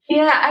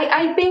 Yeah,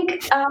 I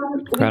think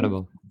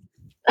Incredible.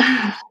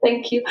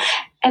 thank you.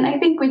 And I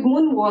think with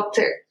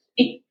MoonWater,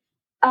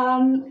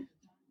 um,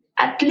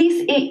 at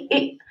least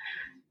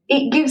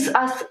it gives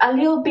us a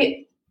little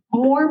bit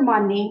more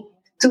money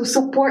to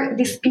support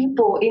these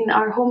people in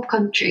our home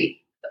country.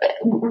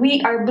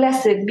 We are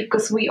blessed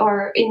because we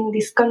are in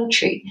this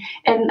country,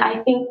 and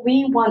I think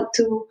we want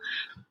to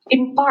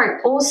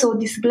impart also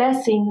this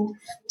blessing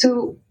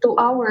to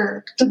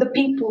the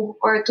people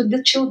or to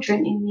the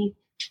children in need.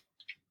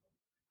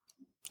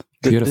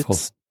 Beautiful.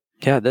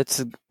 That's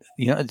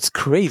it's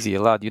crazy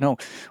a lot.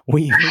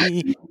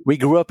 We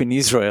grew up in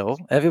Israel.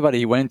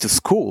 Everybody went to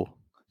school.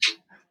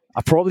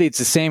 Probably it's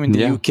the same in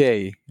the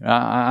UK.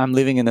 I'm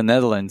living in the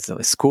Netherlands.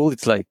 School,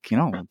 it's like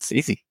it's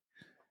easy.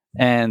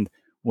 And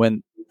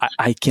when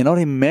I cannot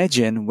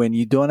imagine when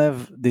you don't have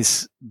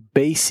this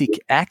basic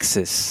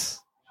access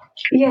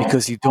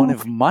because you don't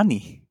have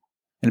money,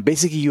 and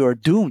basically you are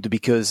doomed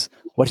because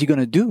what are you going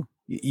to do?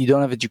 You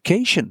don't have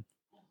education.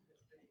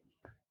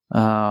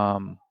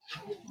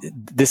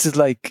 This is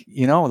like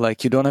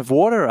like you don't have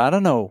water. I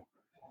don't know.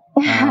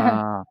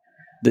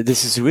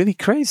 This is really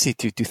crazy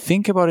to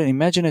think about it,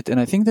 imagine it, and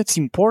I think that's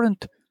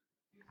important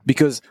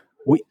because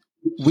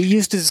we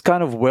used this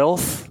kind of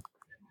wealth.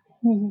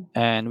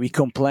 And we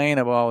complain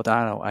about,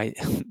 I don't know,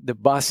 the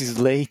bus is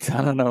late,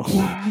 I don't know.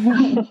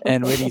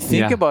 And when you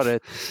think about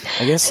it,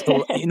 I guess,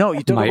 you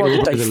talk about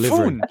the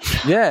typhoon.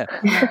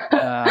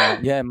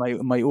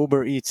 My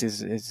Uber Eats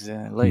is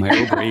late. My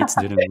Uber Eats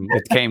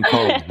it came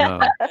cold.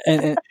 No.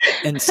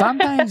 And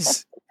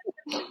sometimes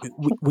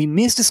we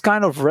miss this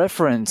kind of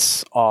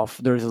reference of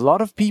there's a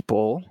lot of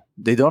people,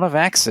 they don't have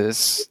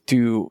access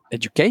to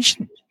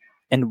education.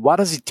 And what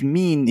does it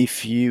mean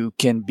if you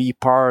can be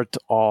part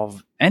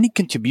of any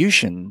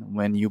contribution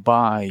when you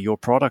buy your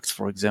products,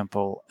 for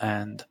example,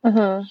 and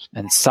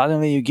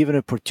suddenly you give an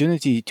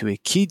opportunity to a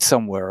kid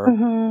somewhere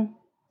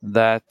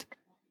that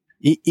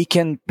he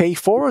can pay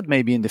forward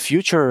maybe in the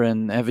future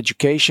and have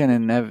education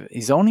and have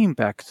his own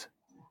impact.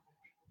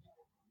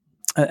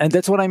 And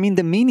that's what I mean,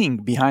 the meaning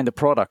behind the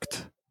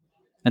product.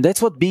 And that's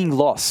what being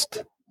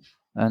lost.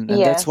 And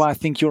that's why I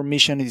think your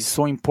mission is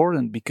so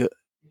important,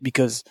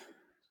 because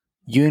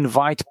you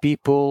invite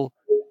people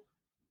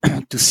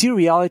to see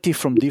reality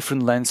from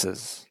different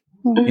lenses.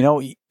 You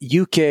know,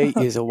 UK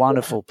is a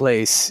wonderful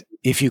place.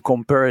 If you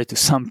compare it to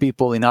some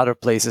people in other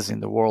places in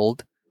the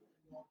world,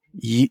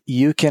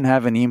 you can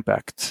have an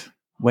impact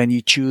when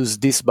you choose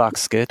this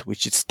basket,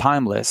 which is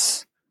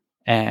timeless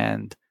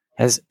and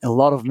has a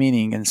lot of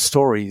meaning and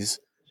stories,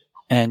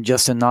 and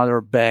just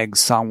another bag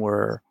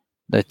somewhere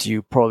that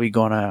you probably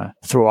gonna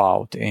throw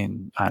out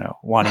in, I don't know,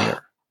 1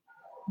 year.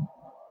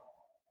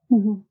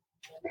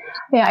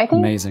 Yeah, I think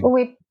Amazing.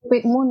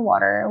 with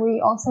MoonWater,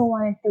 we also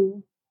wanted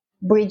to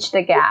bridge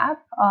the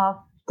gap of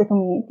the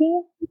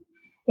community.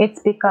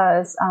 It's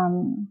because,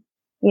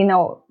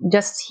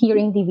 just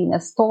hearing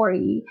Divina's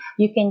story,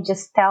 you can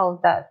just tell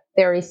that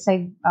there is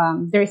a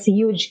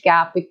huge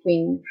gap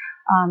between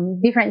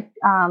different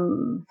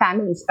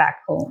families back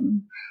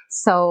home.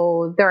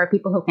 So there are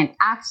people who can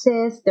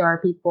access, there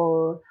are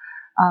people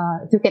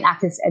who can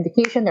access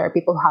education, there are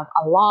people who have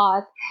a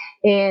lot.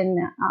 And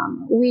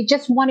we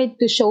just wanted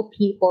to show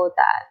people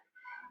that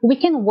we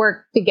can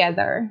work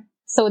together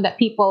so that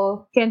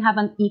people can have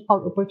an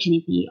equal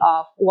opportunity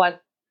of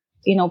what,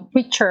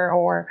 richer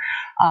or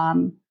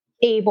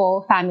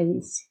able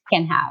families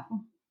can have.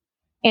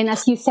 And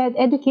as you said,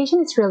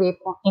 education is really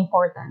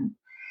important.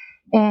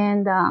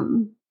 And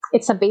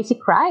it's a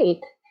basic right.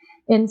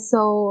 And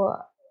so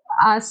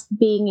us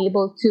being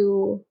able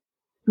to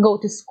go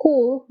to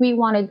school, we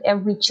wanted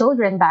every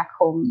children back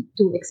home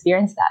to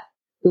experience that,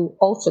 to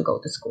also go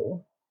to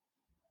school.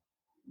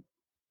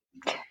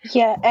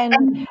 Yeah,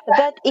 and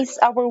that is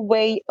our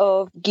way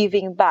of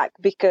giving back,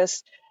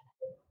 because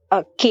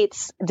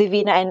kids,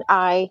 Divina and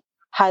I,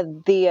 had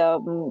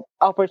the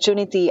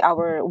opportunity.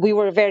 We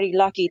were very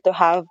lucky to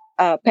have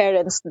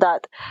parents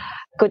that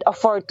could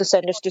afford to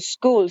send us to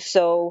school.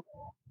 So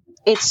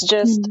it's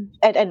just,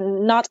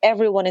 and not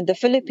everyone in the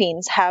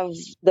Philippines have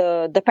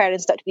the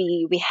parents that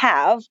we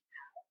have.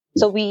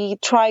 So we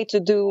try to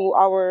do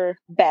our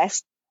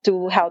best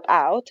to help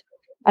out.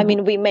 I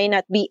mean, we may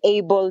not be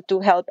able to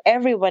help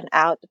everyone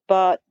out,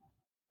 but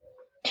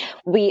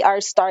we are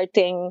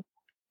starting.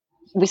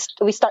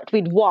 We start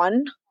with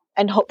one,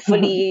 and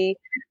hopefully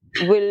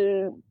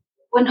we'll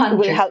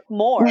 100. help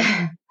more.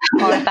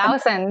 Or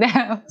 1,000.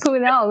 Who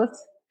knows?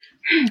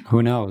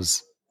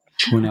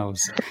 Who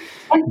knows?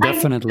 And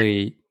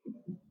Definitely,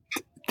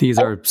 these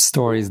are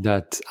stories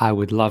that I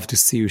would love to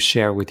see you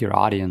share with your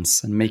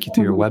audience and make it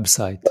to your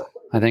website.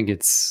 I think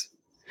it's,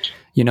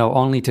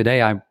 only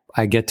today I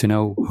get to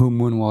know who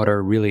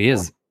MoonWater really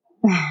is.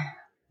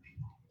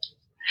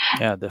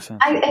 Yeah,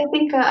 definitely. I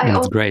think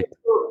That's great.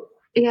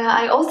 Yeah,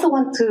 I also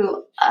want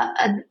to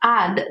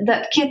add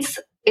that Kits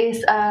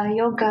is a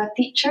yoga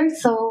teacher,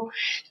 so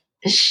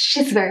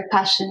she's very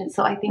passionate.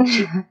 So I think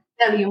she can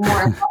tell you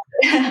more about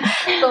it.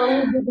 So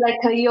we did like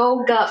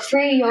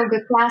free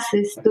yoga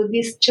classes to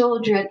these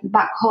children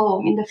back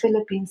home in the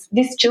Philippines.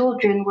 These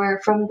children were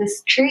from the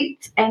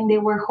street and they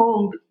were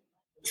home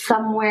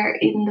somewhere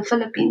in the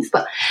Philippines.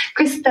 But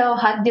Christelle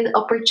had the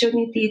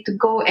opportunity to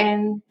go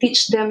and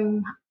teach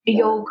them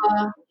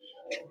yoga.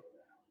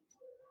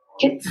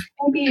 Kids,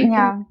 maybe.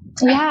 Yeah,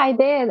 I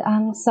did.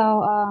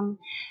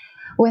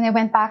 When I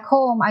went back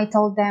home, I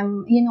told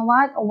them, you know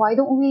what? Why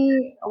don't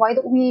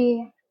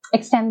we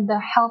extend the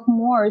help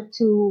more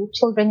to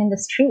children in the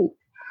street?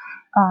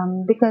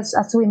 Because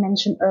as we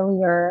mentioned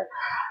earlier,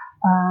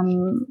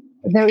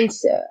 there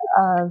is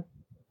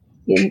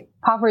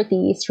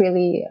poverty is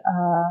really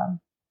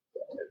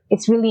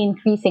it's really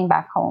increasing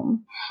back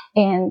home,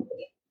 and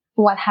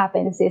what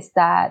happens is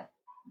that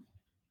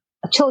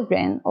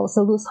children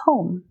also lose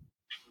home,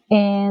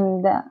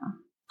 and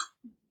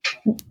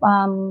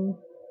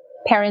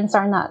parents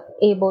are not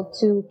able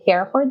to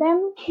care for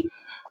them.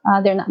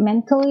 They're not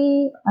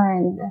mentally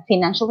and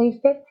financially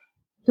fit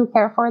to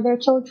care for their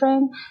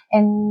children.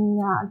 And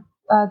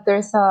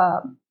there's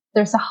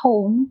a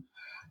home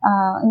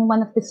in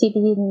one of the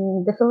cities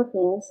in the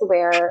Philippines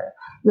where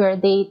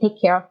they take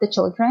care of the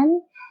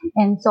children.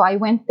 And so I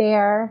went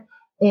there,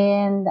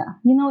 and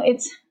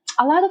it's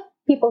a lot of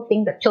people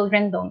think that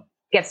children don't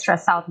get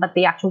stressed out, but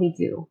they actually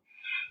do.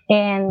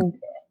 And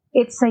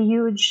it's a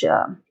huge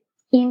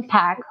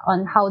impact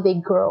on how they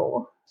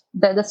grow.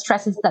 The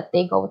stresses that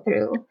they go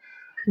through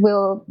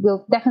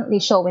will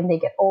definitely show when they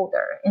get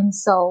older. And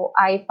so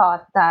I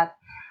thought that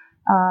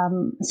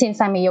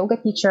since I'm a yoga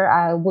teacher,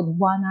 I would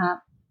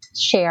wanna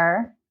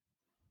share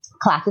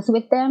classes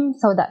with them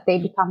so that they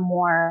become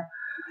more,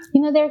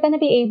 they're gonna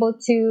be able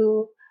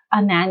to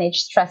manage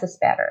stresses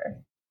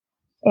better.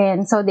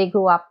 And so they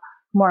grew up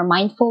more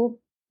mindful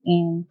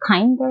and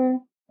kinder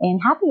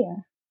and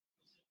happier.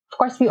 Of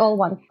course, we all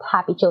want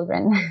happy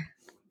children.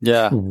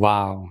 Yeah.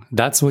 Wow,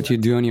 that's what you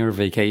do on your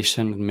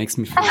vacation. It makes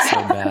me feel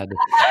so bad.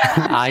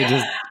 I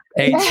just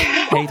ate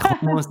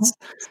hummus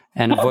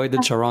and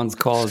avoided Sharon's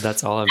calls.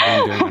 That's all I've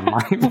been doing on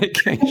my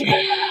vacation.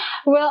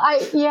 Well,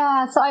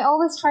 so I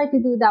always try to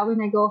do that when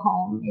I go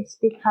home. It's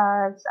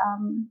because,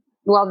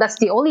 well, that's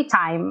the only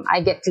time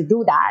I get to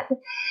do that,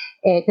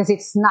 because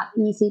it's not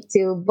easy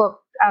to book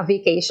a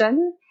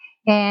vacation.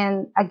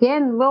 And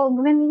again, well,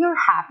 when you're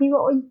happy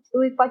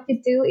with what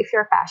you do, if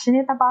you're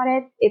passionate about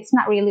it, it's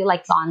not really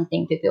like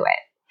daunting to do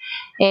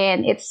it.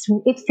 And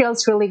it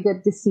feels really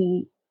good to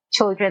see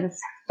children's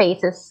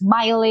faces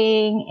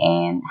smiling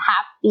and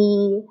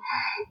happy.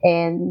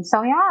 And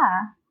so,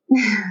 yeah.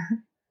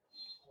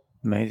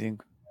 Amazing.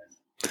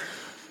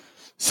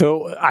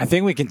 So I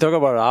think we can talk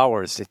about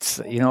hours. It's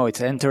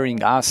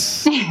entering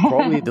us,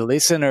 probably the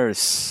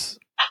listeners,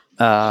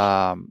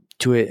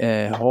 to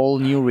a whole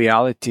new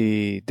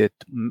reality that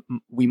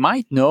we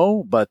might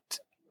know, but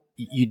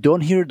you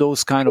don't hear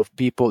those kind of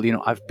people.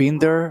 I've been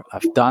there,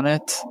 I've done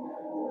it.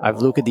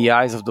 I've looked at the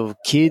eyes of those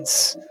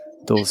kids,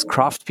 those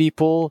craft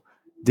people.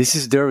 This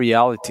is their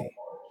reality.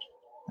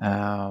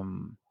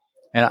 And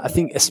I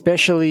think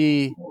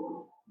especially,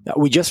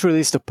 we just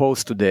released a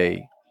post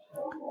today.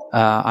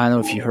 I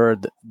don't know if you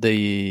heard,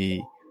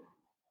 the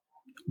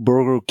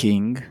Burger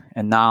King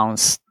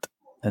announced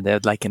that they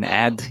had like an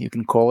ad, you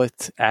can call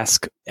it,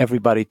 ask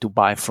everybody to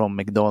buy from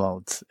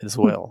McDonald's as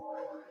well.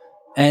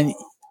 And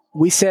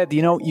we said,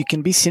 you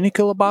can be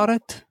cynical about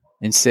it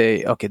and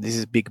say, okay, this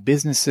is big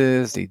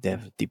businesses, they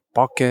have deep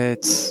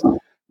pockets,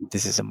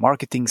 this is a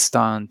marketing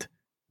stunt.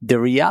 The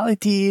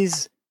reality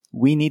is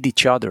we need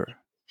each other,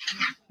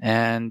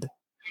 and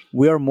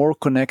we are more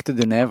connected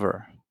than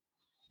ever.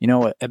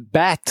 A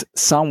bat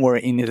somewhere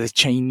in the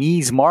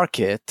Chinese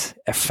market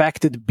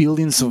affected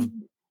billions of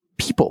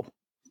people.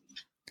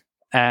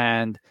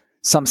 And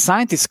some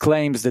scientists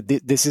claims that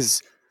this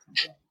is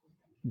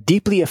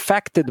deeply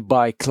affected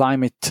by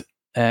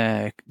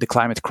the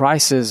climate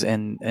crisis,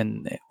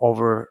 and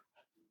over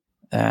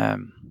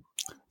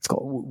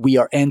we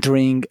are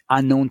entering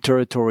unknown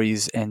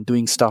territories and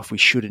doing stuff we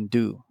shouldn't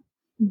do.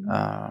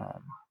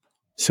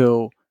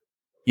 So,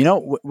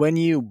 when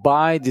you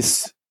buy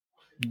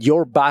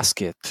your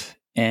basket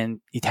and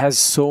it has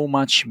so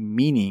much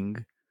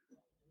meaning,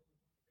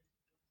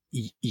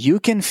 you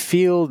can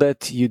feel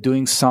that you're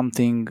doing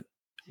something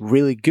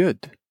really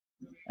good,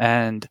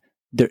 and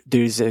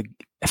there's a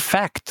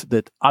fact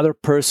that other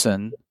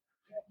person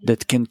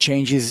that can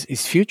change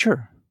his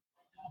future,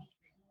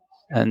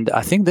 and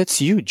I think that's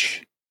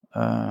huge.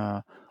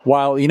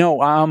 While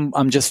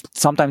I'm just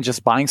sometimes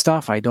just buying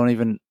stuff, I don't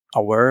even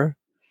aware,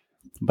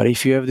 but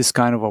if you have this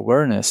kind of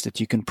awareness that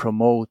you can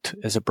promote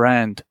as a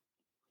brand,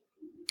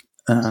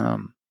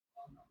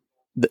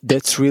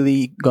 that's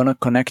really gonna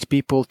connect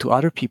people to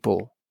other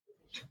people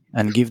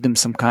and give them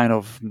some kind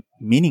of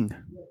meaning.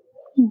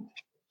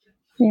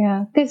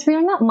 Yeah, because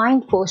we're not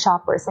mindful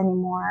shoppers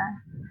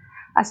anymore.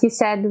 As you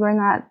said, we're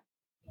not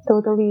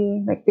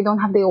totally, like, we don't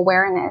have the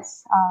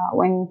awareness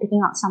when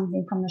picking out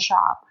something from the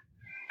shop.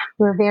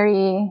 We're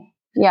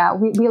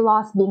we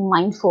lost being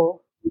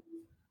mindful.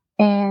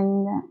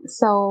 And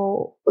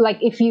so, like,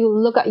 if you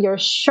look at your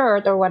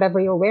shirt or whatever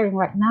you're wearing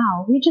right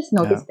now, we just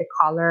notice the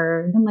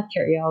color, the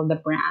material, the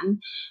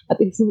brand. But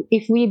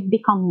if we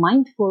become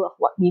mindful of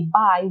what we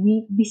buy,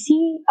 we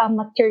see a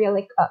material,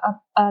 like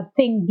a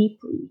thing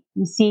deeply.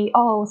 We see,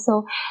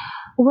 so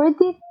where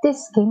did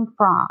this came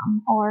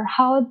from? Or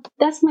how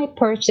does my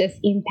purchase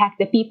impact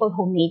the people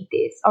who made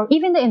this? Or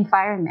even the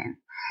environment?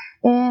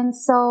 And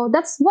so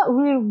that's what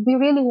we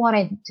really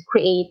wanted to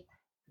create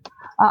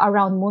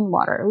around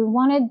MoonWater. We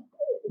wanted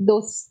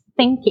those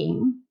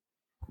thinking.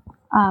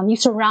 You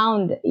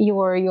surround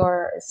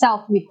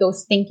yourself with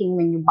those thinking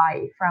when you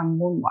buy from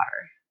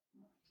MoonWater.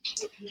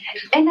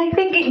 And I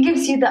think it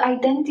gives you the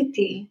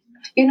identity.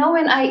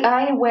 When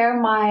I wear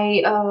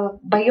my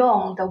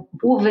bayong, the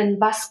woven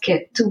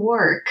basket, to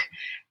work,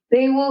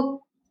 they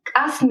will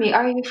ask me,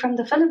 "Are you from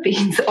the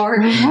Philippines?" or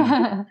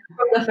 "From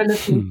the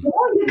Philippines."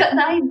 You got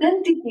the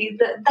identity.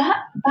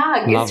 That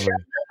bag is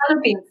from the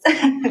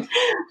Philippines.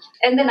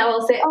 And then I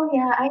will say, "Oh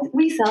yeah,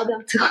 we sell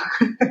them too."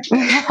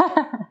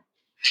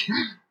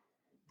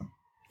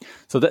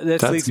 So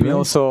that leads me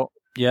also,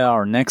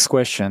 our next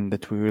question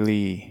that we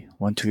really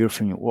want to hear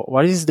from you.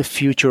 What is the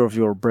future of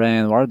your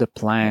brand? What are the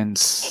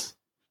plans?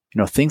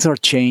 Things are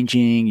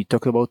changing. You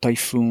talked about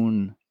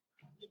Typhoon.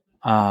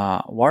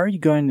 Why are you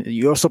going?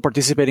 You're also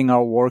participating in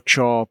our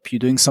workshop. You're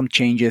doing some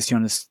changes. You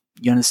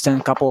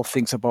understand a couple of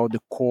things about the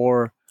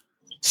core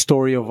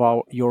story of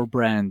your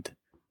brand.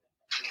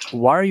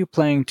 What are you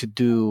planning to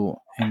do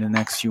in the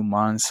next few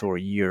months or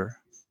year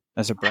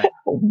as a brand?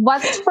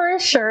 What's for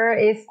sure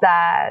is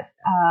that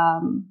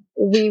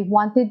we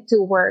wanted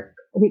to work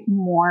with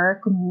more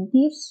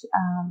communities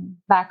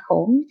back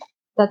home.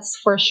 That's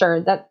for sure.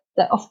 That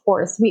of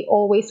course we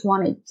always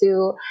wanted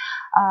to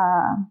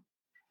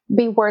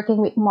be working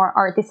with more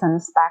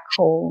artisans back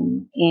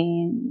home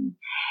in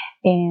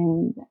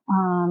And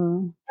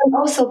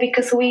also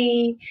because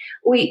we've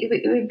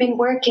been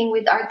working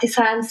with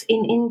artisans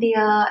in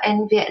India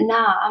and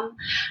Vietnam.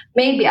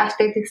 Maybe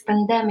after this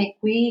pandemic,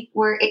 we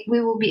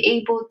will be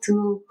able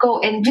to go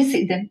and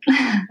visit them.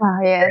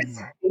 yes.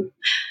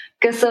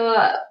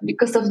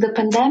 Because of the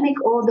pandemic,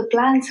 all the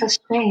plans has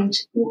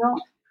changed.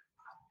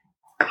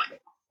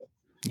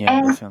 Yeah,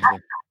 And definitely.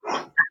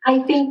 I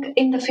think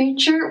in the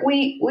future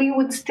we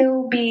would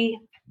still be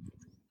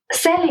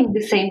selling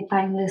the same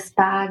timeless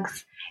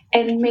bags,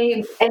 and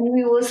we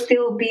will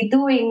still be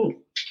doing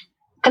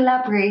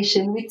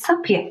collaboration with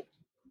Sapia.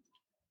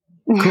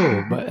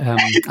 Cool, but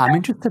I'm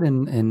interested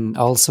in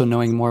also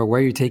knowing more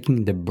where you're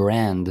taking the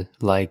brand.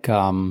 Like,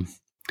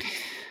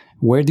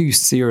 where do you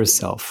see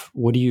yourself?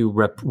 What do you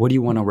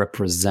want to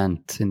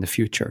represent in the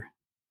future?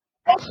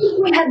 I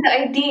think we had the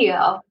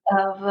idea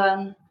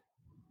of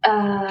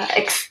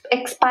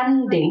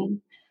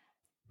expanding,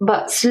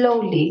 but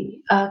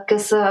slowly,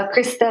 because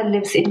Krista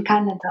lives in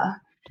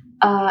Canada,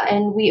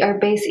 and we are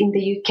based in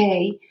the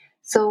UK.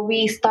 So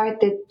we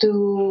started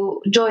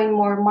to join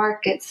more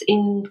markets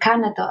in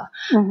Canada,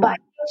 but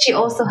she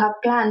also have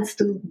plans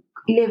to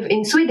live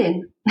in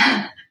Sweden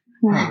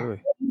Oh,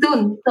 really?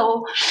 soon.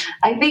 So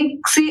I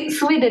think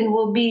Sweden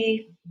will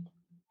be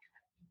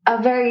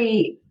a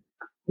very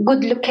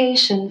good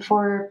location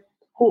for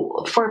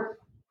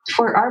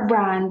our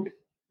brand,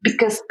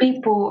 because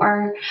people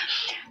are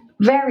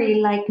very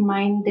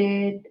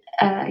like-minded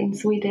in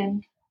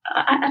Sweden.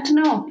 I don't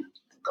know.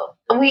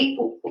 We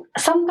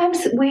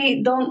sometimes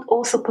we don't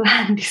also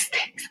plan these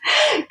things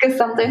because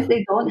sometimes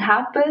they don't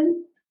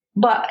happen.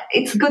 But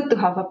it's good to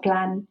have a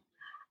plan.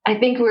 I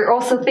think we're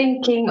also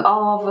thinking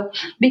of,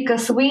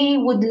 because we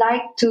would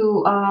like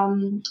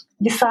to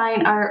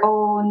design our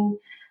own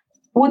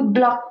wood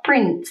block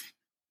prints,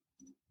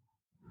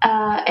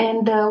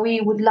 and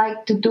we would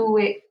like to do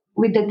it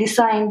with a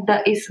design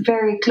that is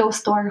very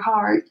close to our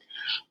heart,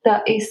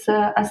 that is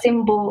a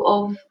symbol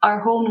of our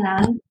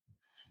homeland.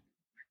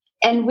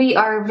 And we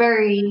are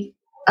very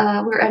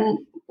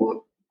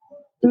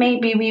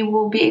maybe we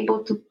will be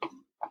able to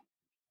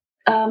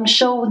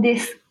show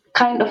this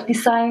kind of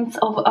designs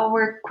of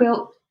our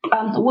quilt,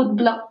 wood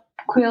block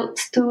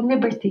quilts, to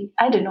Liberty.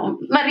 I don't know,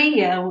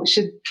 Maria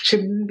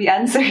should be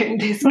answering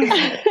this, because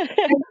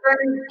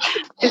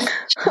she's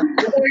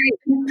very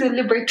into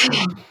Liberty.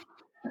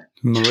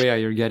 Maria,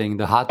 you're getting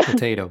the hot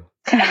potato.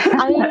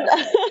 I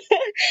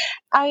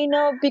I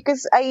know,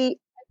 because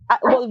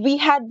well, we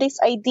had this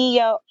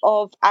idea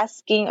of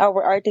asking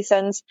our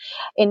artisans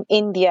in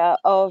India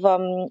of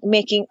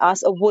making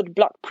us a wood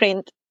block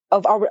print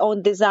of our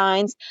own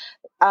designs.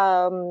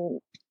 Um,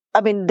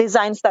 I mean,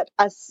 designs that,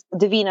 as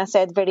Divina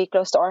said, very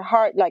close to our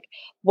heart. Like,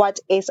 what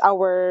is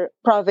our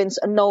province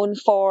known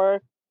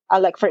for?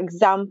 Like, for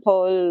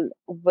example,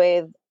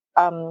 with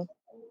um,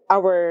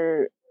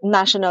 our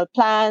national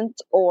plant,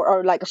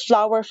 or like a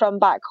flower from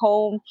back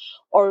home,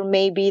 or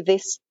maybe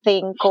this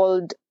thing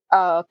called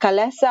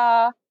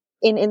kalesa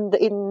in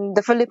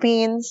the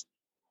Philippines.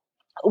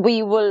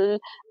 We will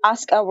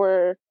ask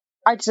our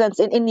artisans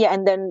in India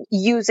and then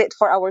use it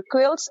for our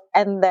quilts.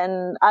 And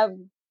then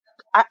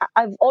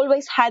I've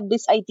always had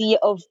this idea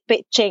of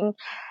pitching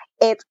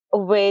it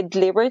with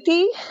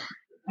Liberty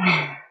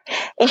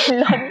in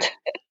London.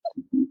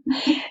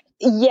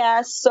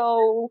 Yeah,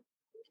 so,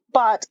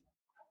 but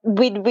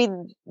with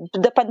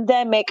the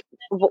pandemic,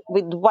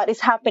 with what is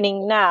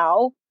happening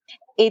now,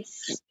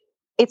 it's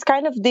it's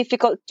kind of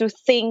difficult to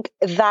think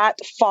that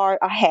far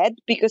ahead,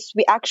 because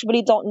we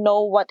actually don't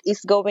know what is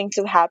going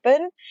to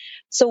happen.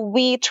 So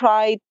we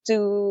try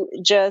to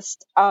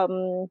just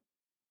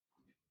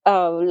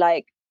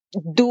like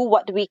do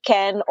what we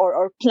can,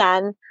 or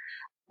plan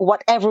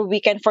whatever we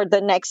can for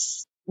the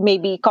next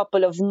maybe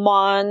couple of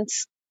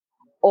months.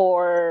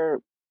 Or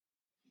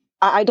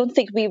I don't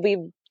think we've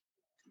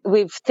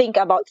think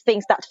about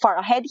things that far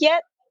ahead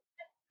yet.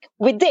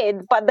 We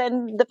did, but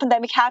then the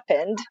pandemic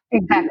happened.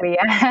 Exactly.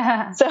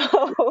 Yeah. So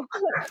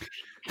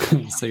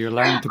So you're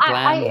learning to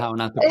plan how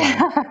not to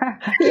plan.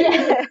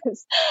 yes,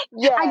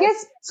 yes. I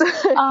guess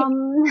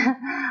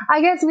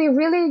I guess we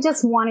really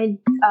just wanted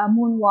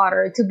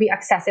MoonWater to be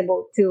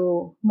accessible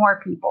to more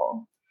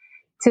people,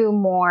 to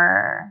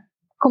more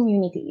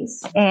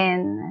communities,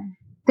 and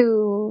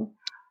to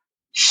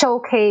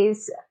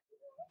showcase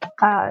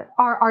our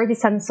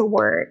artisans'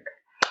 work,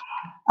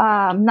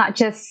 not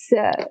just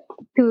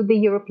to the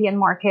European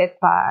market,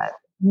 but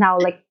now,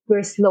 like,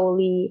 we're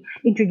slowly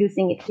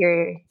introducing it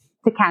here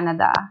to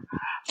Canada.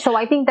 So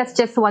I think that's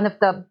just one of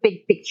the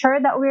big picture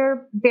that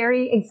we're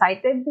very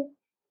excited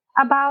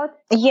about.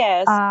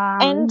 Yes,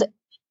 and Um,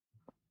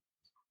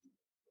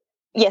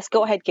 yes,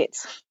 go ahead,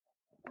 kids.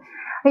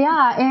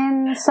 yeah,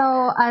 and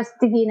so as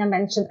Divina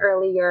mentioned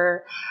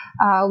earlier,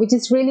 we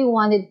just really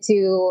wanted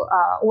to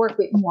work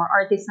with more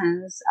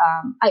artisans.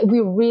 We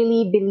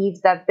really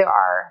believe that there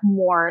are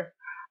more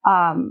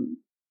um,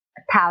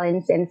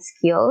 talents and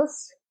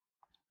skills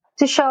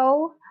to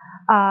show,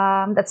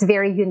 that's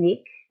very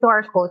unique to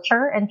our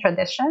culture and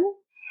tradition.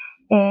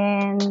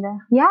 And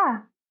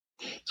yeah,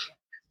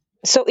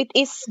 So it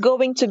is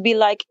going to be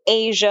like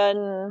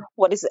Asian,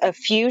 what is it, a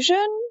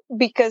fusion?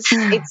 Because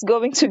it's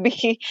going to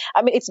be,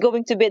 I mean, it's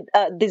going to be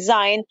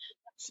designed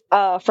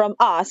from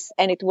us,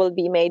 and it will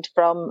be made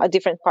from a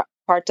different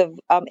part of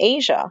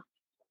Asia.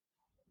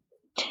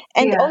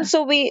 And Yeah.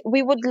 also, we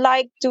would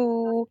like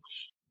to,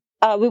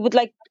 we would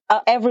like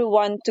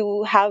everyone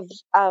to have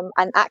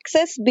an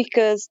access,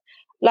 because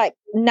like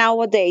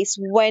nowadays,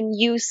 when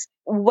you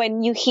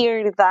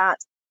hear that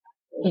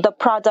the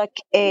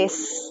product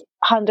is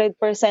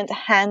 100%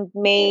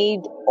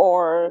 handmade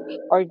or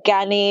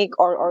organic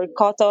or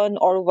cotton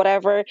or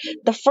whatever,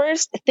 the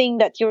first thing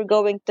that you're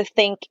going to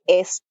think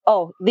is,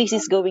 oh, this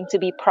is going to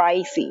be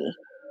pricey.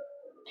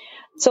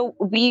 So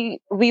we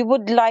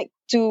would like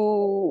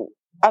to,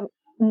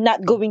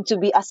 not going to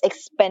be as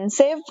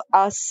expensive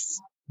as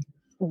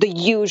the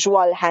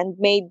usual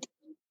handmade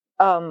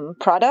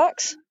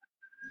products.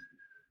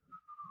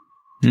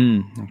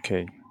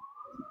 Okay,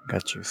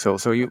 got you.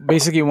 So you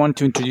basically want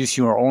to introduce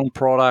your own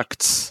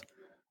products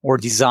or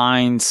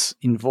designs,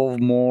 involve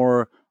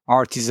more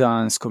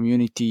artisans,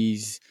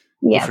 communities,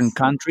 different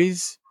yes.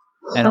 countries,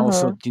 and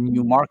also Mm-hmm. the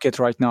new market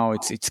right now.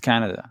 It's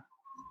Canada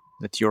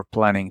that you're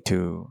planning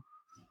to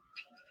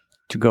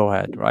go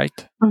ahead, right?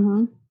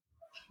 Hmm.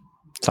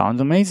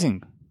 Sounds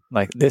amazing.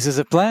 Like this is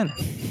a plan.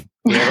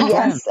 We have a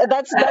plan. Yes,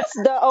 that's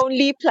the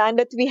only plan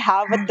that we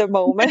have at the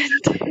moment.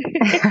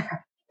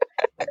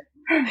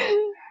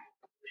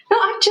 No,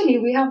 actually,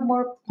 we have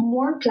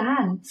more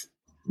plans.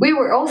 We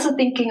were also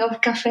thinking of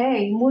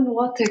cafe,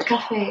 MoonWater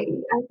Cafe.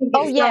 I think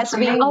Oh it's time yes, for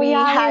we you. Oh we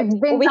yeah, had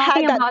we've been we had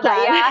talking that about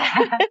plan.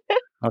 that.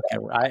 Okay,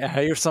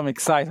 I hear some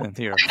excitement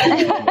here.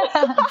 Yeah.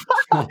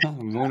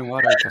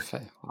 MoonWater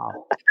Cafe.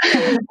 Wow.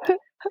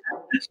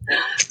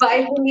 But I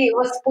think it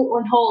was put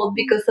on hold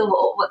because of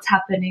all what's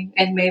happening,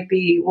 and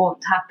maybe it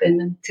won't happen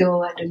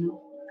until, I don't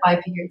know,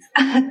 5 years.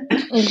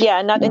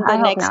 Yeah, not in the I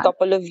hope next not.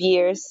 couple of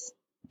years.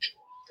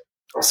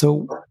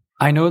 So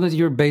I know that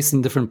you're based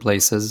in different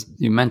places.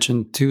 You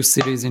mentioned 2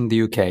 cities in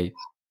the UK.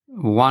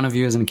 One of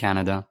you is in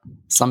Canada.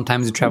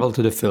 Sometimes you travel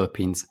to the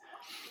Philippines.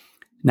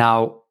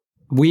 Now,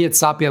 we at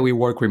Sapia, we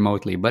work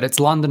remotely, but it's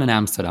London and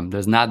Amsterdam.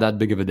 There's not that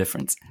big of a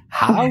difference.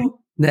 How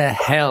the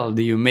hell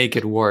do you make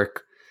it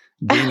work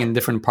being in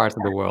different parts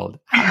of the world?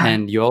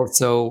 And you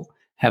also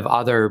have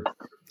other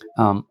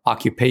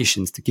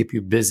occupations to keep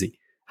you busy.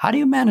 How do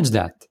you manage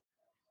that?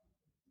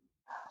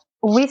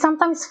 We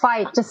sometimes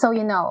fight, just so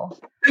you know.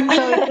 So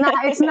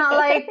it's not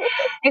like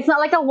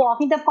a walk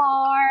in the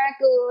park,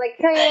 like,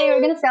 hey,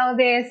 we're gonna sell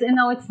this.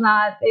 No, it's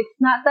not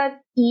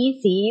that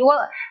easy.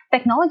 Well,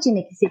 technology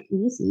makes it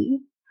easy.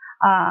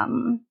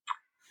 Um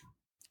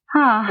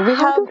We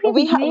how have do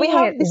we we make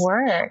have it this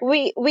work?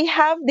 we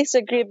have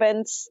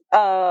disagreements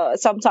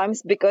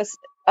sometimes, because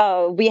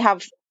we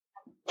have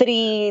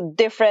three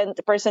different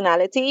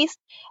personalities,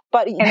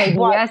 but And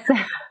what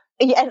ideas.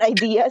 yeah, and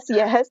ideas,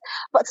 yes.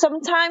 But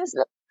sometimes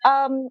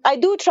I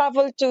do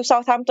travel to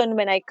Southampton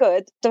when I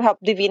could, to help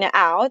Divina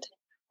out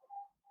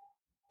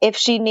if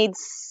she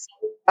needs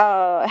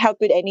help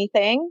with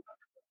anything,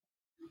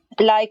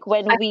 like I,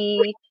 when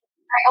we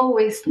I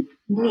always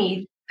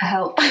need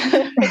help.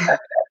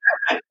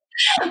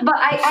 But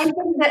I think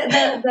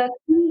that the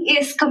key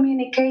is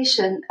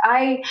communication.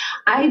 I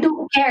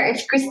don't care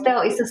if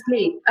Christelle is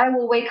asleep. I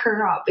will wake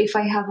her up if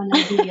I have an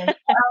idea.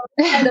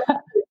 Send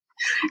a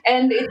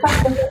and it's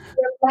up to her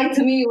to reply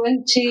to me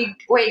when she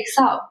wakes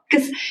up.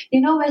 Because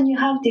when you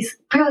have this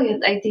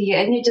brilliant idea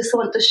and you just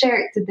want to share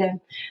it to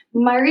them,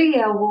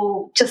 Maria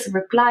will just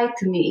reply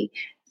to me,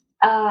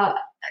 uh,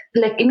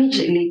 like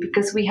immediately,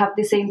 because we have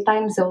the same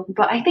time zone.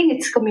 But I think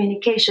it's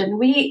communication.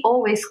 We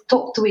always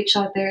talk to each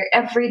other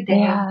every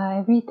day. Yeah,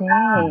 every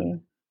day.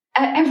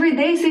 Every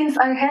day since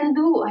our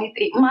Hindu, I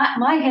think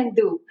my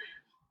Hindu,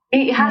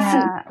 it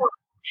hasn't. Yeah.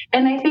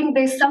 And I think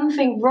there's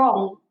something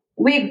wrong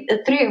with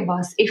the three of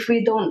us if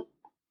we don't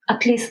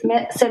at least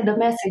send a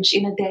message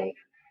in a day.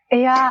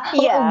 Yeah.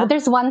 yeah.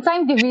 There's one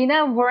time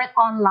Divina weren't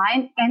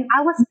online and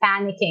I was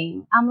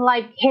panicking. I'm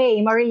like,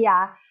 hey,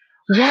 Maria,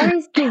 where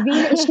is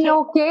Divina? Is she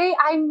okay?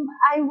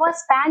 I was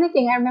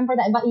panicking. I remember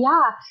that. But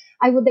yeah,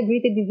 I would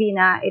agree to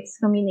Divina. It's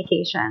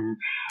communication.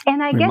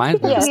 And I guess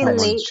Remind me because of Yes, we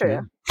that's someone. late. true.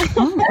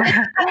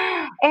 Yeah.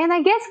 And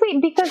I guess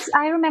because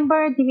I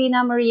remember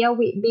Divina, Maria,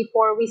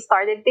 before we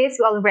started this,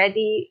 we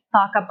already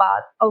talk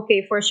about,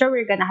 okay, for sure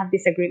we're going to have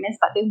disagreements,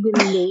 but then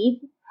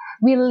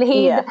we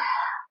laid Yeah.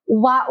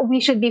 what we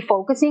should be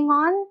focusing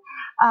on.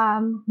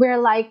 We're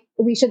like,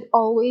 we should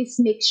always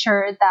make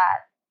sure that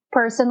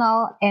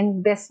personal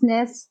and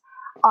business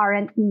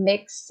aren't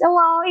mixed.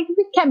 Well,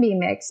 it can be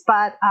mixed,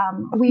 but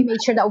we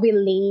made sure that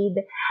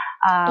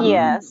um,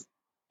 Yes.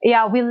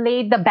 we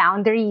laid the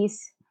boundaries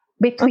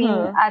between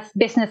Mm-hmm. us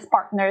business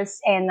partners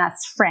and as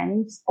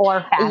friends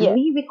or Yeah.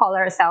 family. We call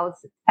ourselves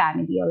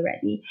family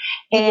already.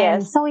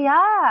 And Yes. so,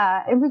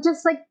 yeah, we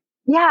just like,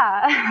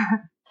 yeah.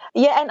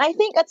 Yeah, and I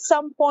think at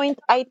some point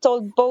I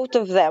told both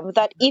of them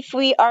that if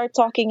we are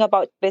talking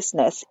about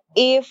business,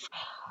 if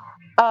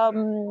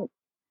um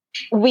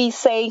we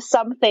say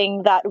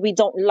something that we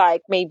don't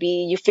like,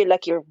 maybe you feel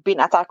like you're being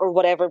attacked or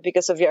whatever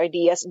because of your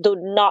ideas, do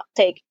not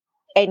take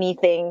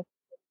anything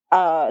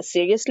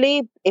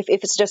seriously. If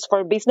it's just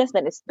for business,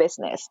 then it's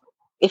business.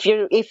 If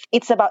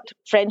it's about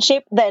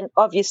friendship, then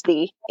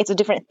obviously it's a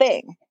different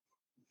thing.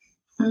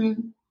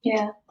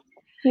 Yeah.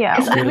 Yeah,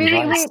 Good we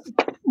advice.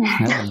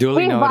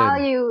 Duly noted.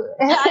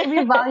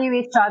 we value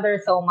each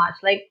other so much.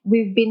 Like,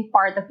 we've been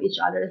part of each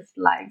other's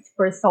lives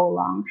for so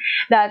long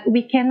that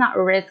we cannot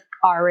risk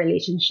our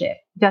relationship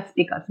just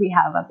because we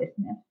have a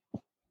business.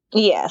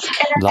 Yes.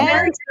 Love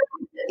And it.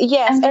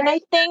 yes, And and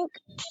I think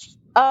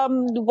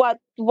what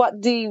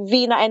the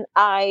Vina and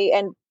I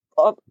and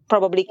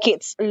probably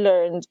kids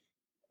learned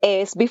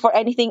is, before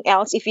anything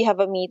else, if you have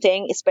a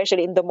meeting,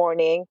 especially in the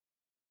morning,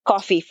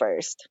 coffee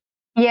first.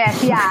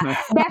 Yes, yeah,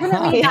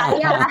 definitely that.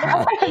 Yeah,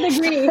 I would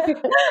agree.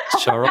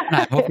 Sharon,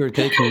 I hope you're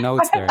taking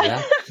notes there,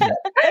 yeah?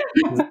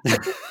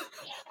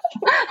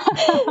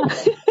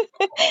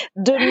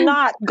 Do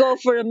not go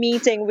for a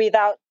meeting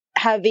without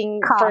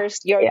having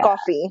first your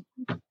coffee.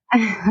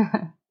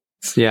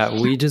 So yeah,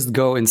 we just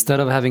go,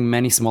 instead of having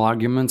many small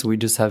arguments, we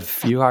just have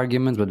few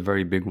arguments, but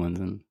very big ones,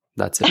 and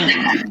that's it.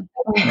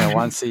 Yeah,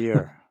 once a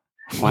year.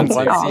 Once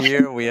a Once a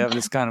year, we have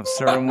this kind of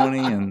ceremony,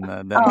 and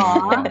then we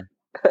move on.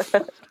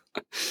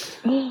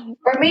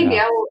 or maybe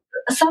Yeah.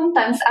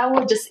 sometimes I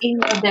will just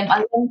email them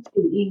a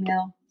lengthy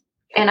email,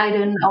 and I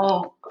don't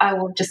know. I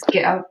will just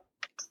get a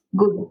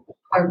good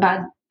or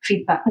bad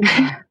feedback.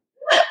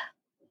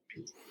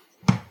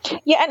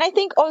 Yeah, and I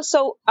think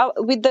also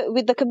with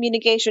the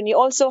communication, you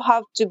also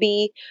have to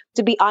be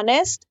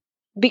honest,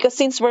 because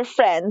since we're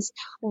friends,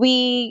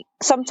 we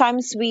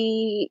sometimes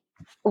we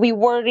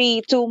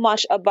worry too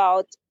much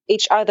about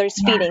each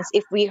other's feelings.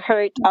 If we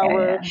hurt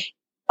our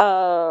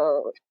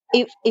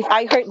if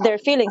I hurt their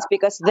feelings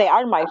because they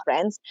are my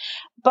friends.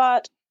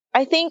 But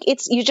I think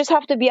you just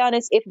have to be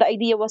honest. If the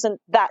idea wasn't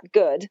that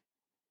good,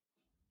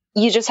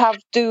 you just have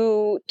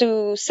to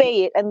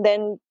say it and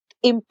then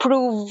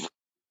improve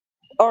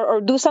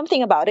or do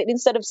something about it,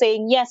 instead of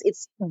saying yes,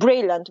 it's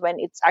brilliant when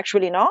it's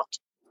actually not.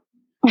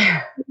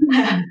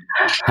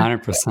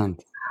 100%.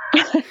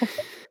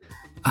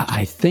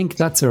 I think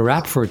that's a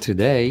wrap for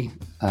today.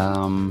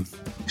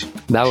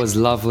 That was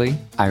lovely.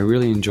 I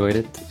really enjoyed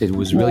it. It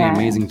was really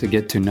amazing to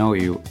get to know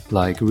you,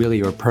 like really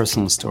your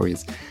personal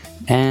stories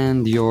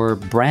and your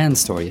brand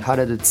story. How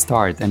did it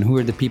start, and who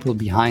are the people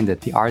behind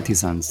it, the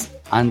artisans,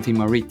 Auntie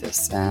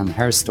Maritas and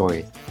her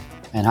story,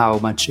 and how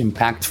much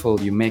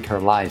impactful you make her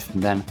life,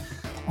 and then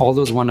all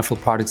those wonderful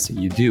products that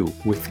you do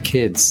with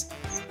kids,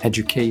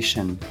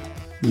 education,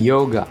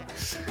 yoga.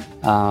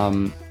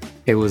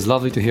 It was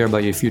lovely to hear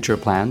about your future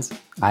plans.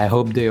 I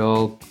hope they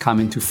all come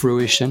into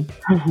fruition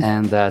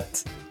and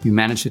that you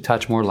manage to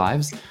touch more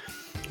lives.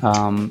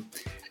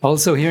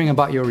 Also, hearing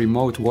about your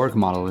remote work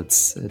model,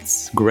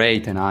 it's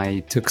great. And I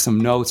took some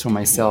notes for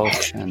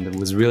myself, and it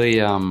was really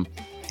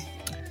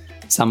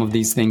some of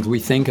these things we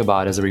think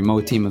about as a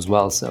remote team as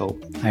well. So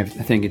I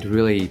think it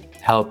really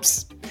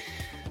helps.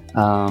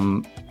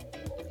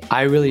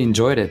 I really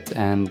enjoyed it,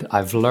 and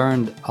I've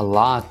learned a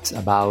lot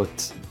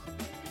about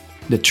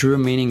the true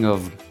meaning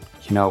of,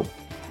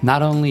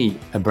 not only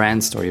a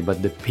brand story,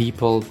 but the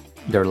people,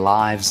 their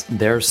lives,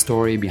 their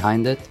story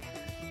behind it.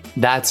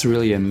 That's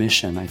really a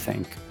mission, I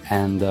think.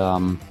 And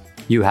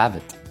you have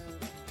it,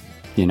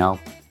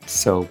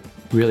 So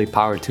really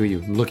power to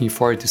you. I'm looking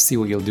forward to see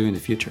what you'll do in the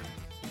future.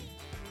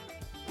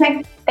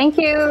 Thank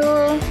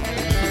you.